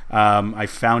say I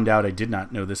found out, I did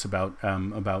not know this about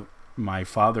my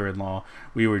father-in-law.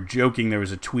 We were joking. There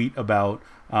was a tweet about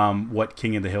what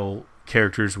King of the Hill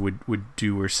characters would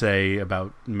do or say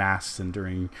about masks and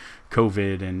during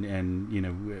COVID and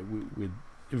with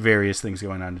various things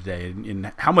going on today,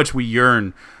 and how much we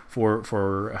yearn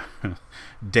for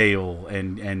Dale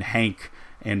and Hank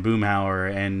and Boomhauer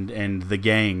and the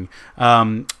gang.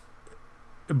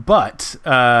 But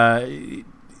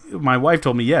my wife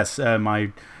told me, yes,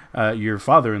 your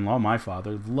father-in-law, my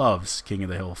father, loves King of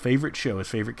the Hill. Favorite show, his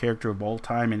favorite character of all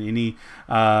time in any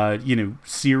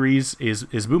series is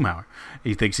Boomhauer.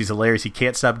 He thinks he's hilarious. He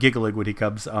can't stop giggling when he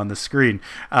comes on the screen.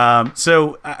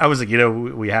 So I was like,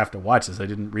 we have to watch this. I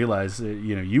didn't realize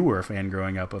you were a fan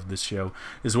growing up of this show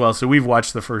as well. So we've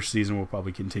watched the first season. We'll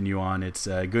probably continue on. It's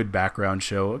a good background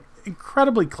show,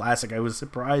 incredibly classic. I was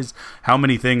surprised how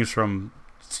many things from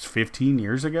 15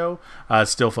 years ago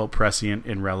still felt prescient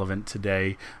and relevant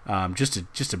today.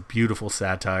 Just a beautiful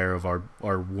satire of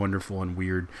our wonderful and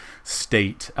weird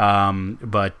state.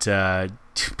 But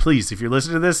please, if you're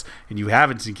listening to this and you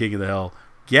haven't seen King of the Hill,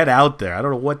 get out there. I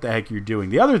don't know what the heck you're doing.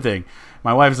 The other thing,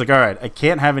 my wife's like, all right, I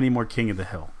can't have any more King of the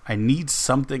Hill. I need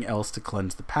something else to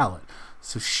cleanse the palate.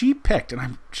 So she picked, and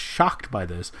I'm shocked by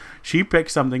this, she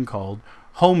picked something called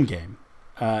Home Game.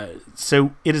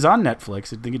 So it is on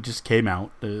Netflix. I think it just came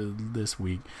out this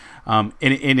week, and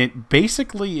it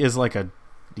basically is like a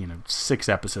 6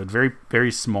 episode, very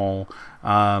very small,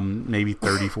 maybe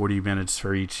 30-40 minutes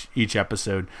for each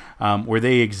episode, where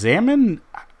they examine.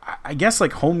 I guess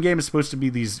like Home Game is supposed to be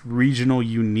these regional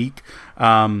unique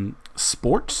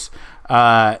sports,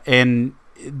 and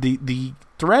the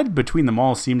thread between them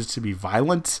all seems to be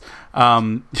violence,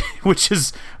 which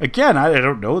is, again, I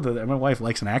don't know that my wife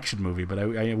likes an action movie, but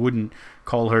I wouldn't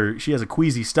call her, she has a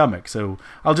queasy stomach. So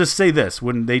I'll just say this: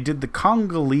 when they did the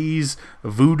Congolese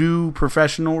voodoo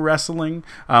professional wrestling,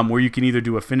 where you can either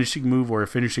do a finishing move or a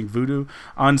finishing voodoo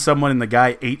on someone, and the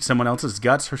guy ate someone else's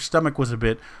guts, her stomach was a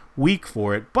bit weak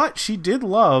for it, but she did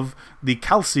love the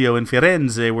Calcio in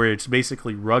Firenze, where it's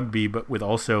basically rugby but with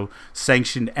also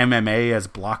sanctioned MMA as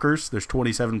blockers. There's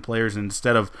 27 players, and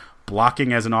instead of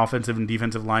blocking as an offensive and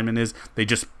defensive lineman is, they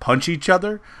just punch each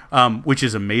other, which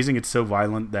is amazing. It's so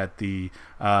violent that the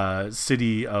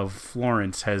city of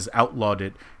Florence has outlawed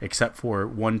it except for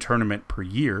one tournament per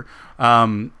year.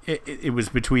 It was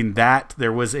between that,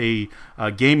 there was a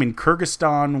game in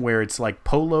Kyrgyzstan where it's like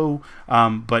polo,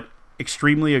 but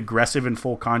extremely aggressive in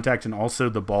full contact, and also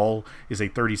the ball is a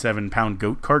 37-pound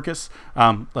goat carcass,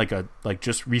 like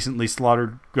just recently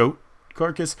slaughtered goat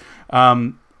carcass.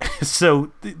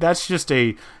 So that's just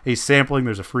a sampling.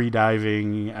 There's a free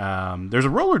diving. There's a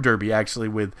roller derby actually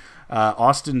with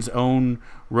Austin's own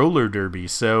roller derby.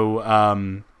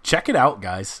 So check it out,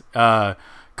 guys.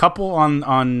 Couple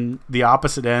on the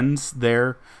opposite ends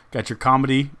there. Got your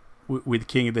comedy with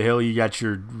King of the Hill, you got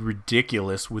your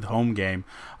ridiculous with Home Game,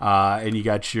 and you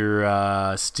got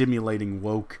your stimulating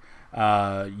woke.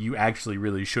 You actually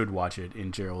really should watch it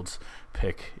in Gerald's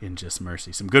pick in Just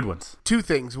Mercy. Some good ones. 2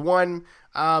 things. One,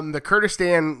 the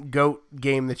Kurdistan goat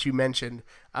game that you mentioned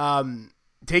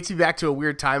takes me back to a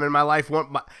weird time in my life.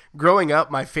 Growing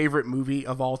up, my favorite movie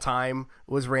of all time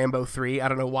was Rambo 3. I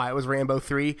don't know why it was Rambo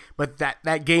 3, but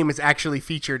that game is actually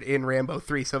featured in Rambo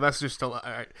 3. Sylvester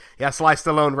Stallone, Sly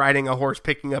Stallone riding a horse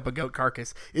picking up a goat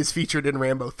carcass is featured in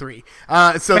Rambo 3.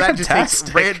 So that just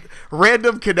takes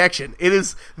random connection. It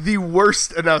is the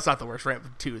worst. No, it's not the worst. Rambo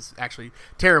 2 is actually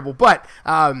terrible, but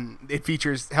it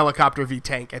features helicopter v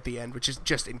tank at the end, which is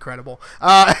just incredible.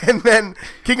 And then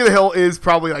King of the Hill is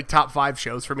probably like top 5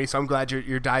 shows for me, so I'm glad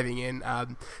you're diving in.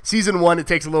 Season 1, it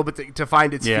takes a little bit to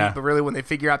find its feet, but really when they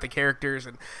figure out the characters,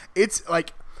 and it's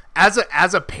like as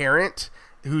a parent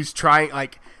who's trying,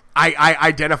 like, I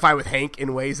identify with Hank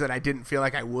in ways that I didn't feel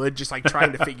like I would, just like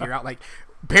trying to figure out like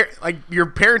you're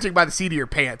parenting by the seat of your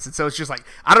pants, and so it's just like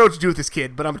I don't know what to do with this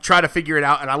kid, but I'm trying to figure it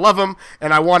out, and I love him,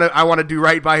 and I want to do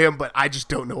right by him, but I just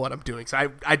don't know what I'm doing. So I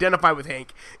identify with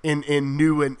Hank in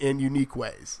new and unique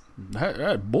ways.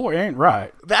 That boy ain't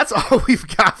right. That's all we've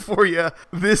got for you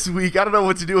this week. I don't know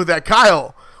what to do with that.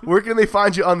 Kyle, where can they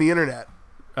find you on the internet?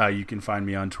 You can find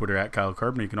me on Twitter at Kyle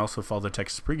Carbon. You can also follow the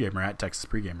Texas Pregamer at Texas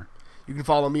Pregamer. You can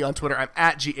follow me on Twitter. I'm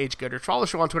at GHGooder. Follow the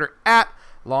show on Twitter at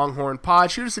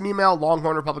LonghornPod. Shoot us an email,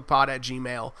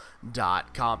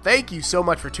 longhornrepublicpod@gmail.com. Thank you so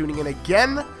much for tuning in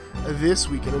again this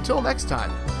week. And until next time,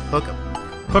 hook 'em.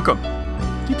 Hook 'em.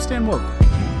 Keep staying woke.